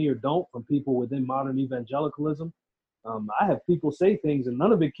like me or don't, from people within modern evangelicalism. I have people say things and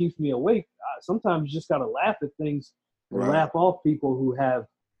none of it keeps me awake. Sometimes you just got to laugh at things or laugh off people who have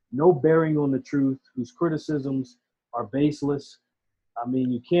no bearing on the truth, whose criticisms are baseless. I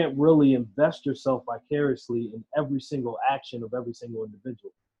mean, you can't really invest yourself vicariously in every single action of every single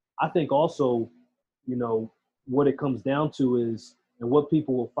individual. I think also, you know, what it comes down to is, and what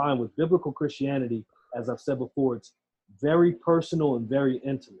people will find with biblical Christianity, as I've said before, it's very personal and very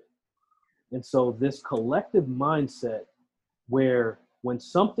intimate. And so this collective mindset where when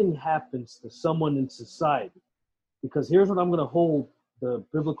something happens to someone in society, because here's what I'm going to hold the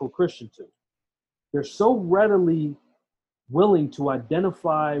biblical Christian to. They're so readily willing to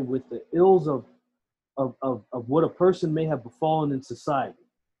identify with the ills of what a person may have befallen in society.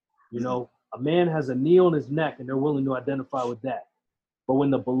 You know, a man has a knee on his neck and they're willing to identify with that. But when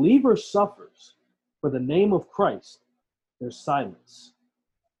the believer suffers for the name of Christ, there's silence.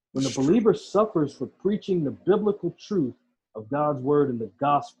 When the believer suffers for preaching the biblical truth of God's word and the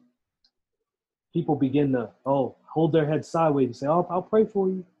gospel, people begin to, hold their head sideways and say, I'll pray for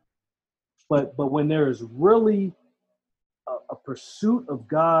you. But when there is really a pursuit of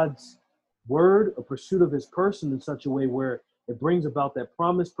God's word, a pursuit of his person in such a way where it brings about that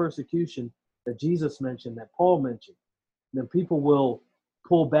promised persecution that Jesus mentioned, that Paul mentioned, then people will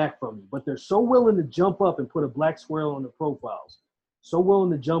pull back from you. But they're so willing to jump up and put a black square on their profiles, so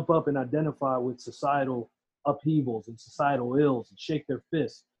willing to jump up and identify with societal upheavals and societal ills and shake their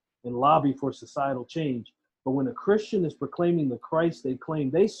fists and lobby for societal change. But when a Christian is proclaiming the Christ they claim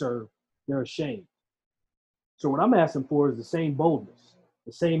they serve, they're ashamed. So what I'm asking for is the same boldness,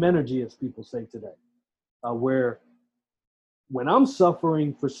 the same energy, as people say today, where when I'm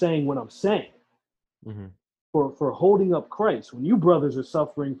suffering for saying what I'm saying, for holding up Christ, when you brothers are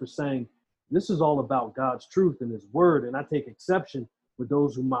suffering for saying this is all about God's truth and his word, and I take exception with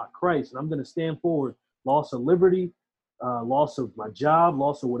those who mock Christ, and I'm going to stand forward, loss of liberty, loss of my job,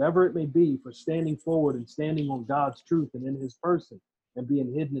 loss of whatever it may be, for standing forward and standing on God's truth and in his person and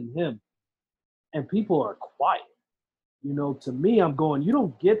being hidden in him. And people are quiet. You know, to me, I'm going, you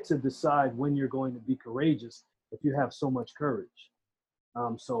don't get to decide when you're going to be courageous if you have so much courage.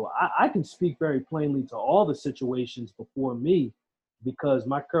 So I can speak very plainly to all the situations before me because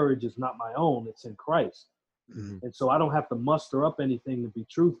my courage is not my own, it's in Christ. And so I don't have to muster up anything to be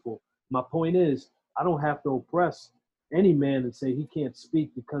truthful. My point is, I don't have to oppress any man and say he can't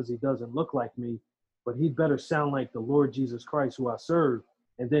speak because he doesn't look like me, but he better sound like the Lord Jesus Christ who I serve.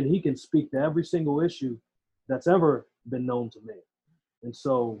 And then he can speak to every single issue that's ever been known to me. And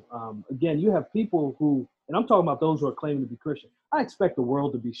so, again, you have people who, and I'm talking about those who are claiming to be Christian. I expect the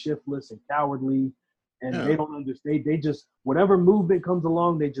world to be shiftless and cowardly, and they don't understand. They just, whatever movement comes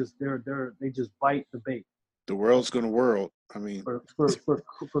along, they just bite the bait. The world's going to world. I mean,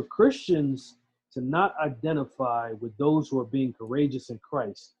 for Christians to not identify with those who are being courageous in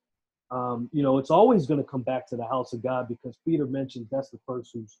Christ, you know, it's always going to come back to the house of God because Peter mentions that's the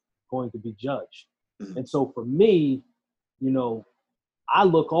first who's going to be judged. And so for me, you know, I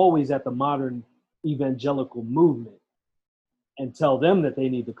look always at the modern evangelical movement and tell them that they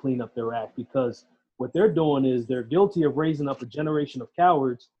need to clean up their act, because what they're doing is they're guilty of raising up a generation of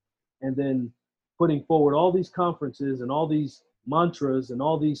cowards and then putting forward all these conferences and all these mantras and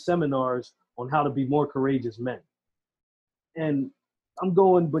all these seminars on how to be more courageous men. And I'm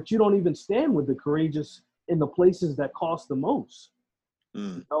going, but you don't even stand with the courageous in the places that cost the most.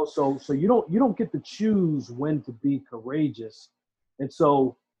 You know, so you don't get to choose when to be courageous. And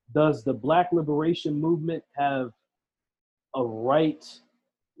so does the Black liberation movement have a right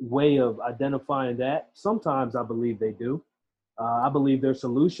way of identifying that? Sometimes I believe they do. I believe their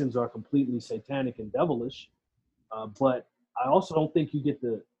solutions are completely satanic and devilish. But I also don't think you get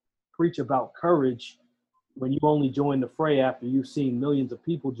to preach about courage when you only join the fray after you've seen millions of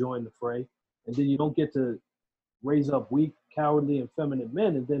people join the fray. And then you don't get to raise up weak, cowardly, and feminine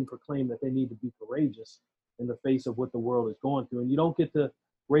men and then proclaim that they need to be courageous in the face of what the world is going through. And you don't get to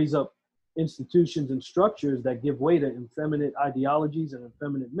raise up institutions and structures that give way to effeminate ideologies and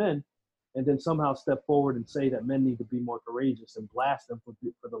effeminate men and then somehow step forward and say that men need to be more courageous and blast them for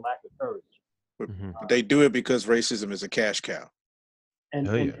the lack of courage. But they do it because racism is a cash cow. And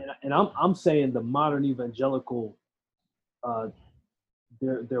I'm saying the modern evangelical uh,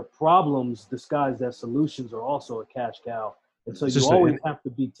 their problems disguised as solutions are also a cash cow, and so It's you just always have to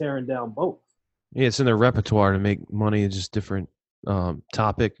be tearing down both. yeah, it's in their repertoire to make money. It's just different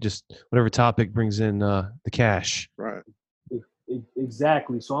topic, just whatever topic brings in the cash. Right.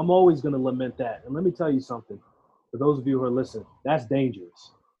 Exactly. So I'm always going to lament that. And let me tell you something. For those of you who are listening, that's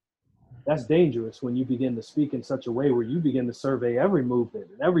dangerous. That's dangerous when you begin to speak in such a way where you begin to survey every movement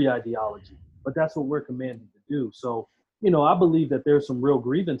and every ideology. But that's what we're commanded to do. So, I believe that there's some real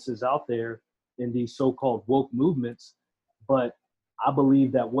grievances out there in these so-called woke movements. But I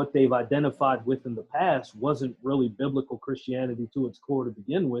believe that what they've identified with in the past wasn't really biblical Christianity to its core to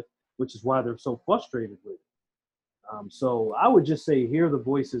begin with, which is why they're so frustrated with it. So I would just say, hear the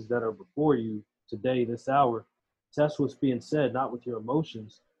voices that are before you today, this hour. Test what's being said, not with your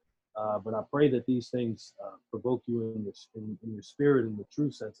emotions, but I pray that these things provoke you in your spirit in the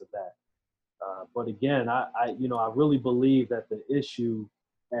true sense of that. But again, I really believe that the issue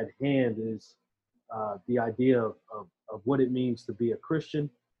at hand is the idea of what it means to be a Christian.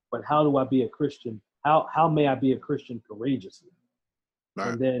 But how do I be a Christian? How may I be a Christian courageously?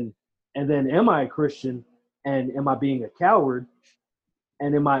 Right. And then am I a Christian? And am I being a coward?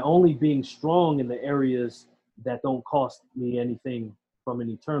 And am I only being strong in the areas that don't cost me anything from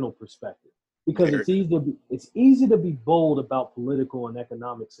an eternal perspective? Because it's easy to be bold about political and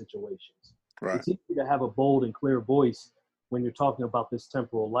economic situations. Right. It's easy to have a bold and clear voice when you're talking about this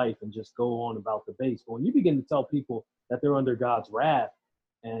temporal life and just go on about the base. But when you begin to tell people that they're under God's wrath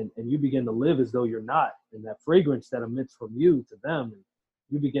and you begin to live as though you're not, and that fragrance that emits from you to them, and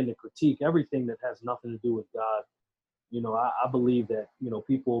you begin to critique everything that has nothing to do with God, I believe that,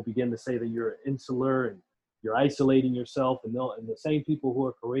 people will begin to say that you're insular and you're isolating yourself, and the same people who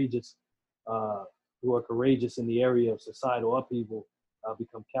are courageous in the area of societal upheaval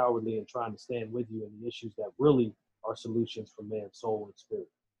become cowardly in trying to stand with you in the issues that really are solutions for man's soul and spirit.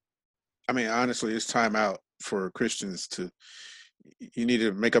 I mean, honestly, it's time out for Christians you need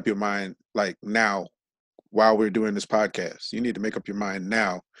to make up your mind like now while we're doing this podcast. You need to make up your mind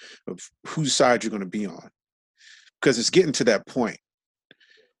now of whose side you're going to be on. Because it's getting to that point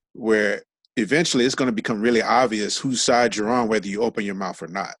where eventually it's going to become really obvious whose side you're on, whether you open your mouth or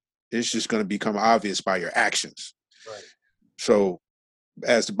not. It's just going to become obvious by your actions. Right. So,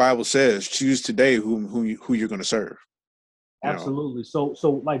 as the Bible says, choose today who you're going to serve. Absolutely. So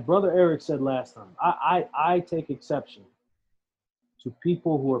like Brother Eric said last time, I take exception to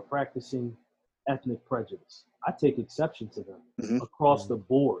people who are practicing ethnic prejudice. I take exception to them across the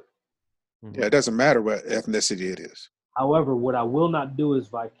board. Yeah, it doesn't matter what ethnicity it is. However, what I will not do is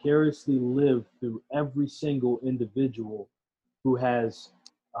vicariously live through every single individual who has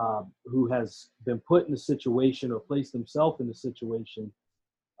been put in a situation or placed himself in a situation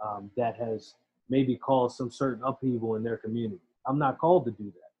that has maybe caused some certain upheaval in their community. I'm not called to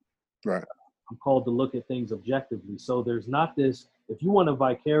do that. Right. I'm called to look at things objectively. So there's not this, if you want to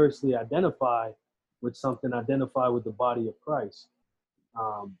vicariously identify with something, identify with the body of Christ.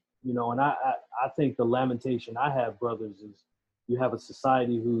 And I think the lamentation I have, brothers, is you have a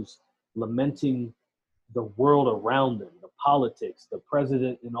society who's lamenting the world around them, the politics, the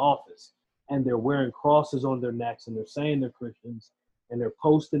president in office, and they're wearing crosses on their necks and they're saying they're Christians and they're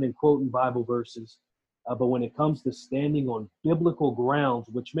posting and quoting Bible verses. But when it comes to standing on biblical grounds,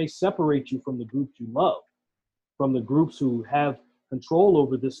 which may separate you from the groups you love, from the groups who have control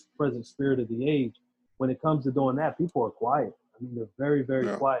over this present spirit of the age, when it comes to doing that, people are quiet. I mean, they're very, very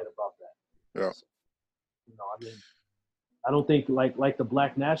quiet about that. Yeah. So, I don't think like the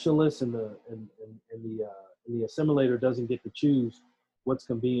black nationalists and the assimilator doesn't get to choose what's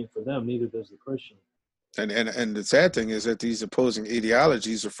convenient for them. Neither does the Christian. And the sad thing is that these opposing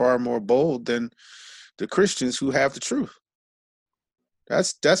ideologies are far more bold than the Christians who have the truth.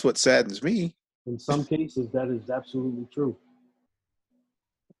 That's what saddens me. In some cases, that is absolutely true.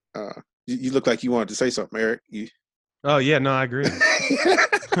 You look like you wanted to say something, Eric. Oh yeah, no, I agree.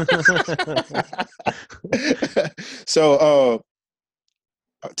 So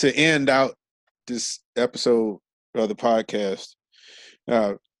to end out this episode of the podcast,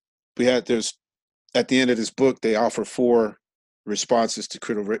 there's at the end of this book, they offer 4 responses to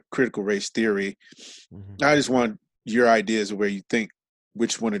critical race theory. Mm-hmm. I just want your ideas of where you think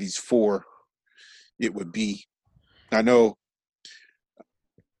which one of these 4 it would be. I know.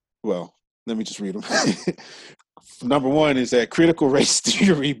 Well, let me just read them. Number 1 is that critical race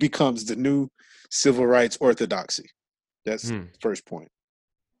theory becomes the new civil rights orthodoxy. That's the first point.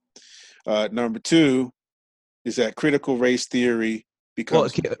 Number 2 is that critical race theory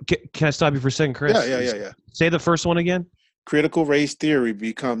becomes... Well, can I stop you for a second, Chris? Yeah. Say the first one again. Critical race theory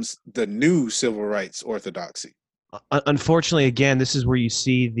becomes the new civil rights orthodoxy. Unfortunately, again, this is where you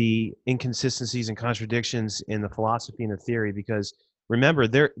see the inconsistencies and contradictions in the philosophy and the theory. Because remember,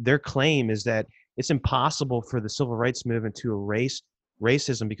 their claim is that it's impossible for the civil rights movement to erase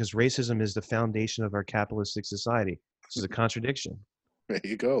racism because racism is the foundation of our capitalistic society. This is a contradiction. There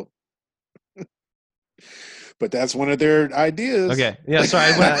you go. But that's one of their ideas. Okay, yeah.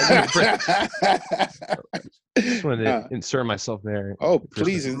 Sorry, just wanted to insert myself there. Oh,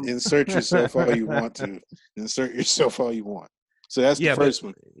 please insert yourself all you want to. Insert yourself all you want. So that's the first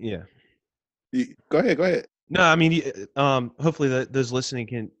one. Yeah. Go ahead. No, I mean, hopefully those listening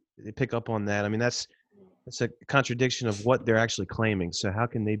can pick up on that. I mean, that's a contradiction of what they're actually claiming. So how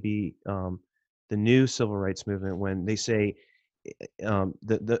can they be the new civil rights movement when they say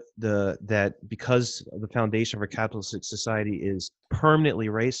that because the foundation of our capitalistic society is permanently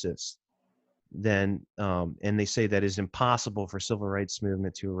racist, then and they say that it's impossible for civil rights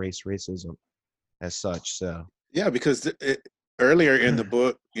movement to erase racism as such. So yeah, because earlier in the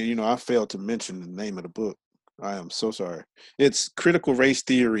book, I failed to mention the name of the book. I am so sorry. It's Critical Race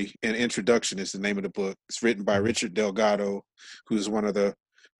Theory and Introduction is the name of the book. It's written by Richard Delgado, who's one of the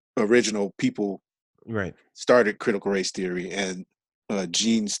original people right started critical race theory, and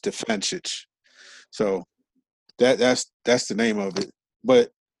Gene Stefanich. So that's the name of it. But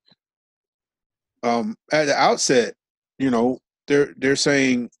at the outset, they're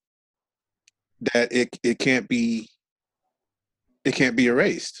saying that it can't be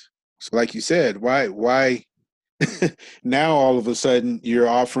erased. So like you said, why now all of a sudden you're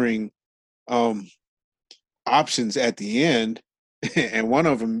offering options at the end, and one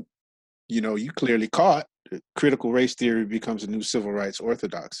of them, you clearly caught. Critical race theory becomes a new civil rights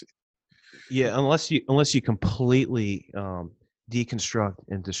orthodoxy. Yeah, unless you completely deconstruct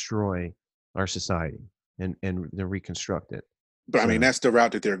and destroy our society and reconstruct it. But I mean, that's the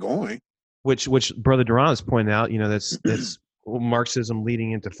route that they're going. Which Brother Duran has pointed out. That's Marxism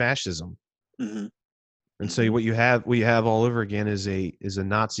leading into fascism. Mm-hmm. And so what you have all over again is a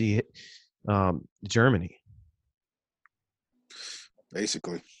Nazi Germany.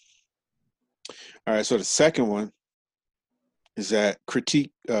 Basically. All right. So the second one is that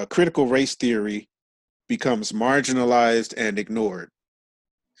critical race theory becomes marginalized and ignored.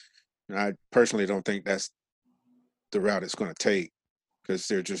 And I personally don't think that's the route it's going to take because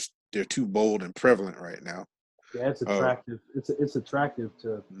they're too bold and prevalent right now. Yeah, it's attractive. It's attractive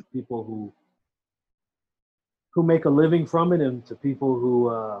to people who make a living from it, and to people who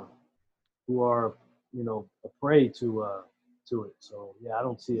are afraid to it. So yeah, I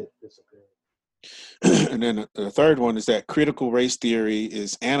don't see it disappearing. And then the third one is that critical race theory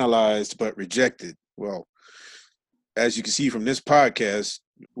is analyzed but rejected. Well, as you can see from this podcast,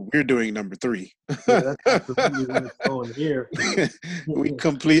 we're doing number 3. Yeah, that's completely where it's going here. We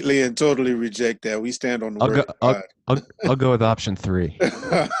completely and totally reject that. We stand on the word of God. I'll go with option 3.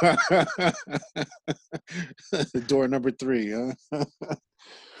 Door number 3, huh?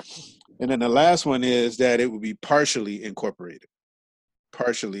 And then the last one is that it would be partially incorporated.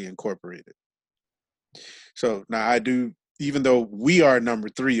 So now I do, even though we are number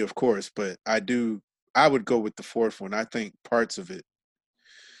 3, of course, but I would go with the fourth one. I think parts of it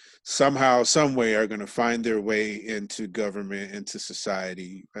somehow, some way are going to find their way into government, into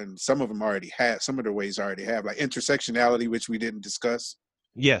society. And some of them already have, some of the ways already have, like intersectionality, which we didn't discuss.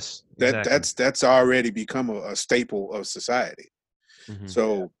 Yes. Exactly. That's already become a staple of society. Mm-hmm.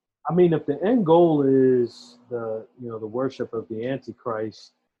 So, I mean, if the end goal is the worship of the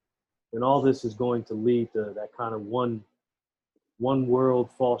Antichrist, then all this is going to lead to that kind of one world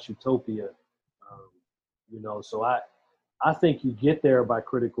false utopia. So I think you get there by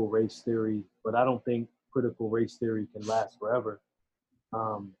critical race theory, but I don't think critical race theory can last forever,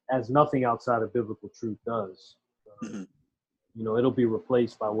 as nothing outside of biblical truth does. Mm-hmm. It'll be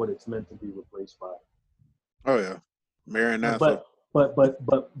replaced by what it's meant to be replaced by. Oh yeah, Maranatha. But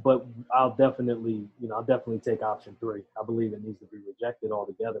I'll definitely take option 3. I believe it needs to be rejected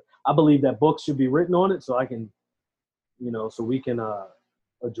altogether. I believe that books should be written on it so I can, so we can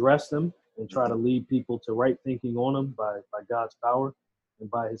address them and try to lead people to right thinking on them by God's power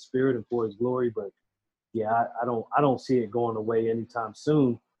and by His Spirit and for His glory. But yeah, I don't see it going away anytime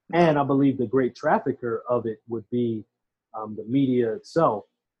soon. And I believe the great trafficker of it would be the media itself.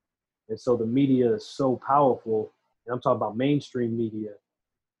 And so the media is so powerful. And I'm talking about mainstream media.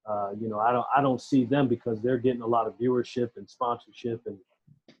 I don't see them because they're getting a lot of viewership and sponsorship and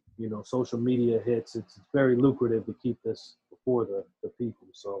social media hits. It's very lucrative to keep this before the people.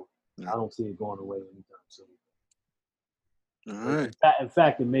 So I don't see it going away anytime soon. All right. In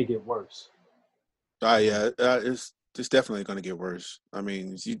fact, it may get worse. Yeah, it's definitely going to get worse. I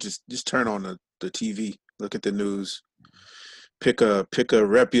mean, you just turn on the TV. Look at the news. Pick a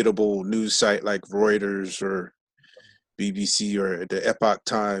reputable news site like Reuters or BBC or the Epoch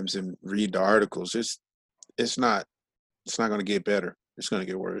Times and read the articles. It's not going to get better. It's going to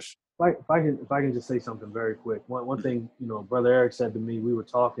get worse. If I can just say something very quick. One thing, Brother Eric said to me, we were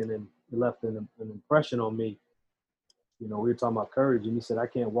talking and he left an impression on me. We were talking about courage, and he said, "I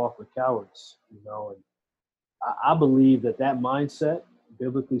can't walk with cowards." And I believe that mindset,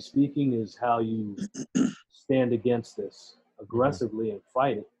 biblically speaking, is how you stand against this aggressively and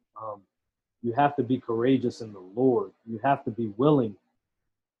fight it. You have to be courageous in the Lord. You have to be willing,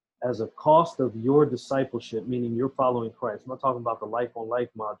 as a cost of your discipleship, meaning you're following Christ. I'm not talking about the life on life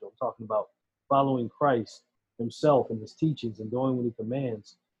module. I'm talking about following Christ himself and his teachings and doing what he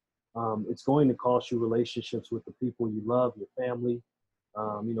commands. It's going to cost you relationships with the people you love, your family.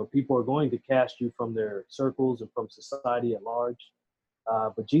 People are going to cast you from their circles and from society at large.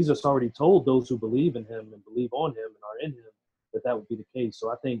 But Jesus already told those who believe in him and believe on him and are in him that would be the case. So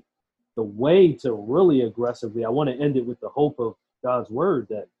I think the way to really aggressively, I want to end it with the hope of God's word,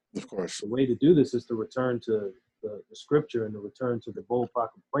 that of course the way to do this is to return to the scripture and to return to the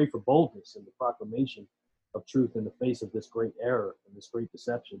pray for boldness and the proclamation of truth in the face of this great error and this great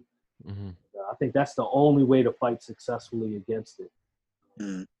deception. I think that's the only way to fight successfully against it.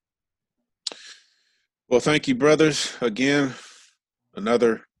 Well, thank you, brothers. Again,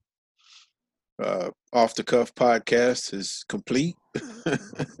 another off the cuff podcast is complete.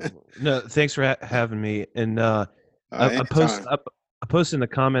 No, thanks for having me. And I post in the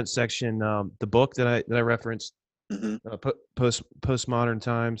comment section the book that I referenced, Postmodern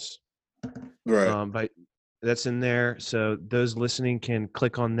Times. Right. That's in there, so those listening can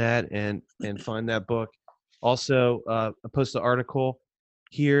click on that and find that book. Also, I post the article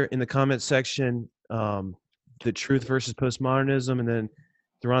here in the comment section, The Truth versus Postmodernism, and then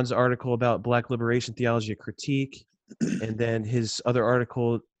Theron's article about Black liberation theology, a critique, and then his other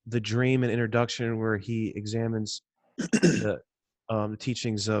article, The Dream and Introduction, where he examines the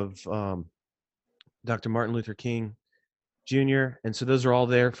teachings of Dr. Martin Luther King Jr. And so those are all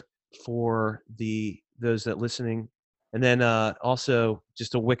there for those that listening. And then also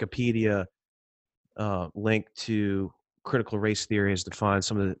just a Wikipedia link to critical race theory as defined,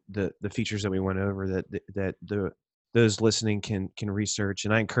 some of the features that we went over that those listening can research.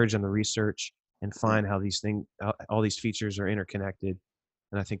 And I encourage them to research and find how all these features are interconnected.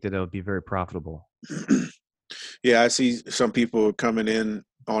 And I think that it would be very profitable. Yeah, I see some people coming in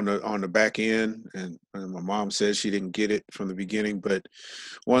on the back end, and my mom says she didn't get it from the beginning. But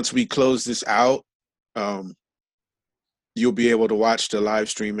once we close this out, you'll be able to watch the live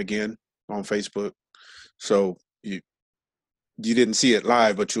stream again on Facebook. So you didn't see it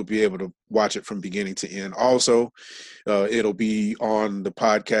live, but you'll be able to watch it from beginning to end. Also, it'll be on the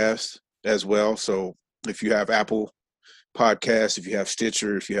podcast as well. So if you have Apple Podcasts, if you have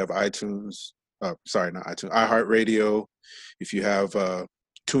Stitcher, if you have iTunes, not iTunes, iHeartRadio, if you have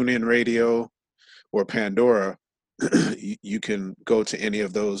TuneIn Radio or Pandora, you can go to any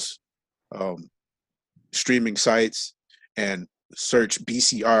of those streaming sites and search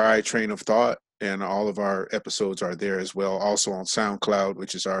BCRI Train of Thought, and all of our episodes are there as well. Also on SoundCloud,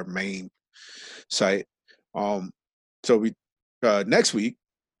 which is our main site. So we next week,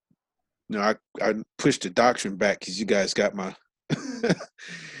 I pushed the doctrine back because you guys got my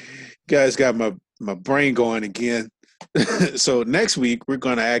my brain going again. So next week we're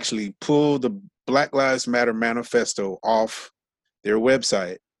going to actually pull the Black Lives Matter manifesto off their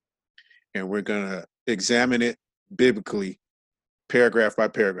website, and we're going to examine it biblically, paragraph by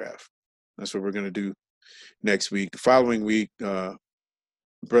paragraph. That's what we're going to do next week. The following week,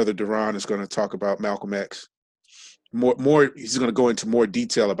 Brother Duran is going to talk about Malcolm X. More. He's going to go into more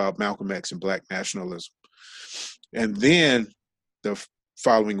detail about Malcolm X and Black nationalism. And then the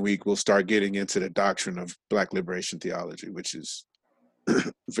following week, we'll start getting into the doctrine of Black liberation theology, which is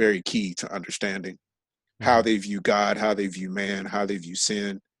very key to understanding how they view God, how they view man, how they view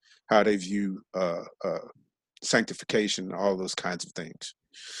sin, how they view sanctification, all those kinds of things.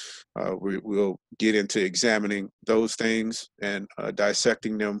 We'll get into examining those things and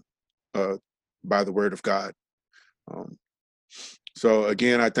dissecting them by the word of God. So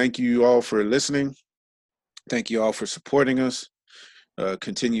again, I thank you all for listening. Thank you all for supporting us.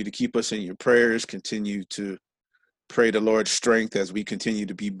 Continue to keep us in your prayers. Continue to pray the Lord's strength as we continue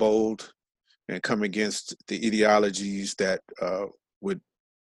to be bold and come against the ideologies that would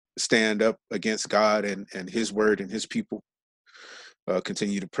stand up against God and his word and his people.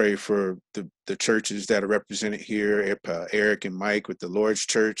 Continue to pray for the churches that are represented here, Eric and Mike with the Lord's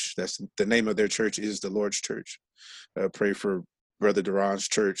Church. That's the name of their church, is the Lord's Church. Pray for Brother Duran's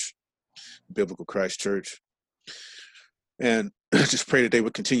church, Biblical Christ Church. And just pray that they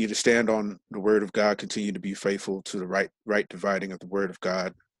would continue to stand on the word of God, continue to be faithful to the right dividing of the word of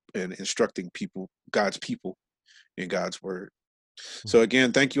God, and instructing people, God's people, in God's word. So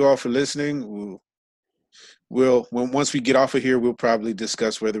again, thank you all for listening. Once we get off of here, we'll probably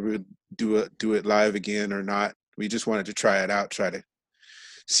discuss whether we'll do it live again or not. We just wanted to try it out, try to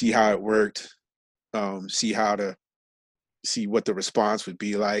see how it worked, see what the response would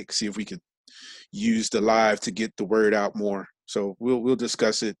be like, see if we could use the live to get the word out more. So we'll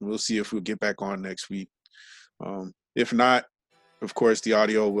discuss it, and we'll see if we'll get back on next week. If not, of course, the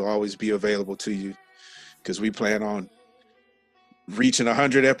audio will always be available to you, because we plan on reaching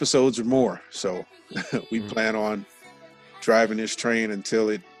 100 episodes or more. So we plan on driving this train until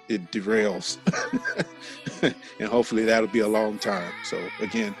it derails. And hopefully that'll be a long time. So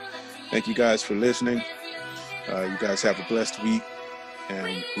again, thank you guys for listening. You guys have a blessed week,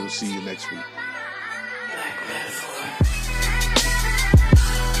 and we'll see you next week.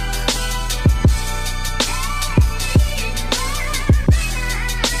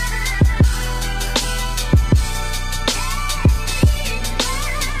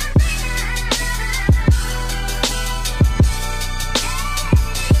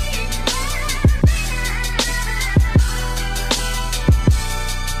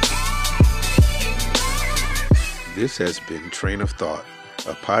 This has been Train of Thought,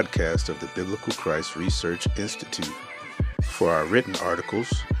 a podcast of the Biblical Christ Research Institute. For our written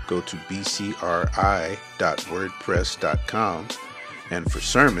articles, go to bcri.wordpress.com, and for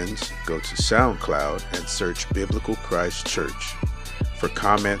sermons, go to SoundCloud and search Biblical Christ Church. For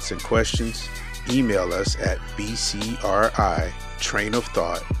comments and questions, email us at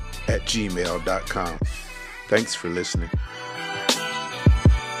bcritrainofthought@gmail.com. Thanks for listening.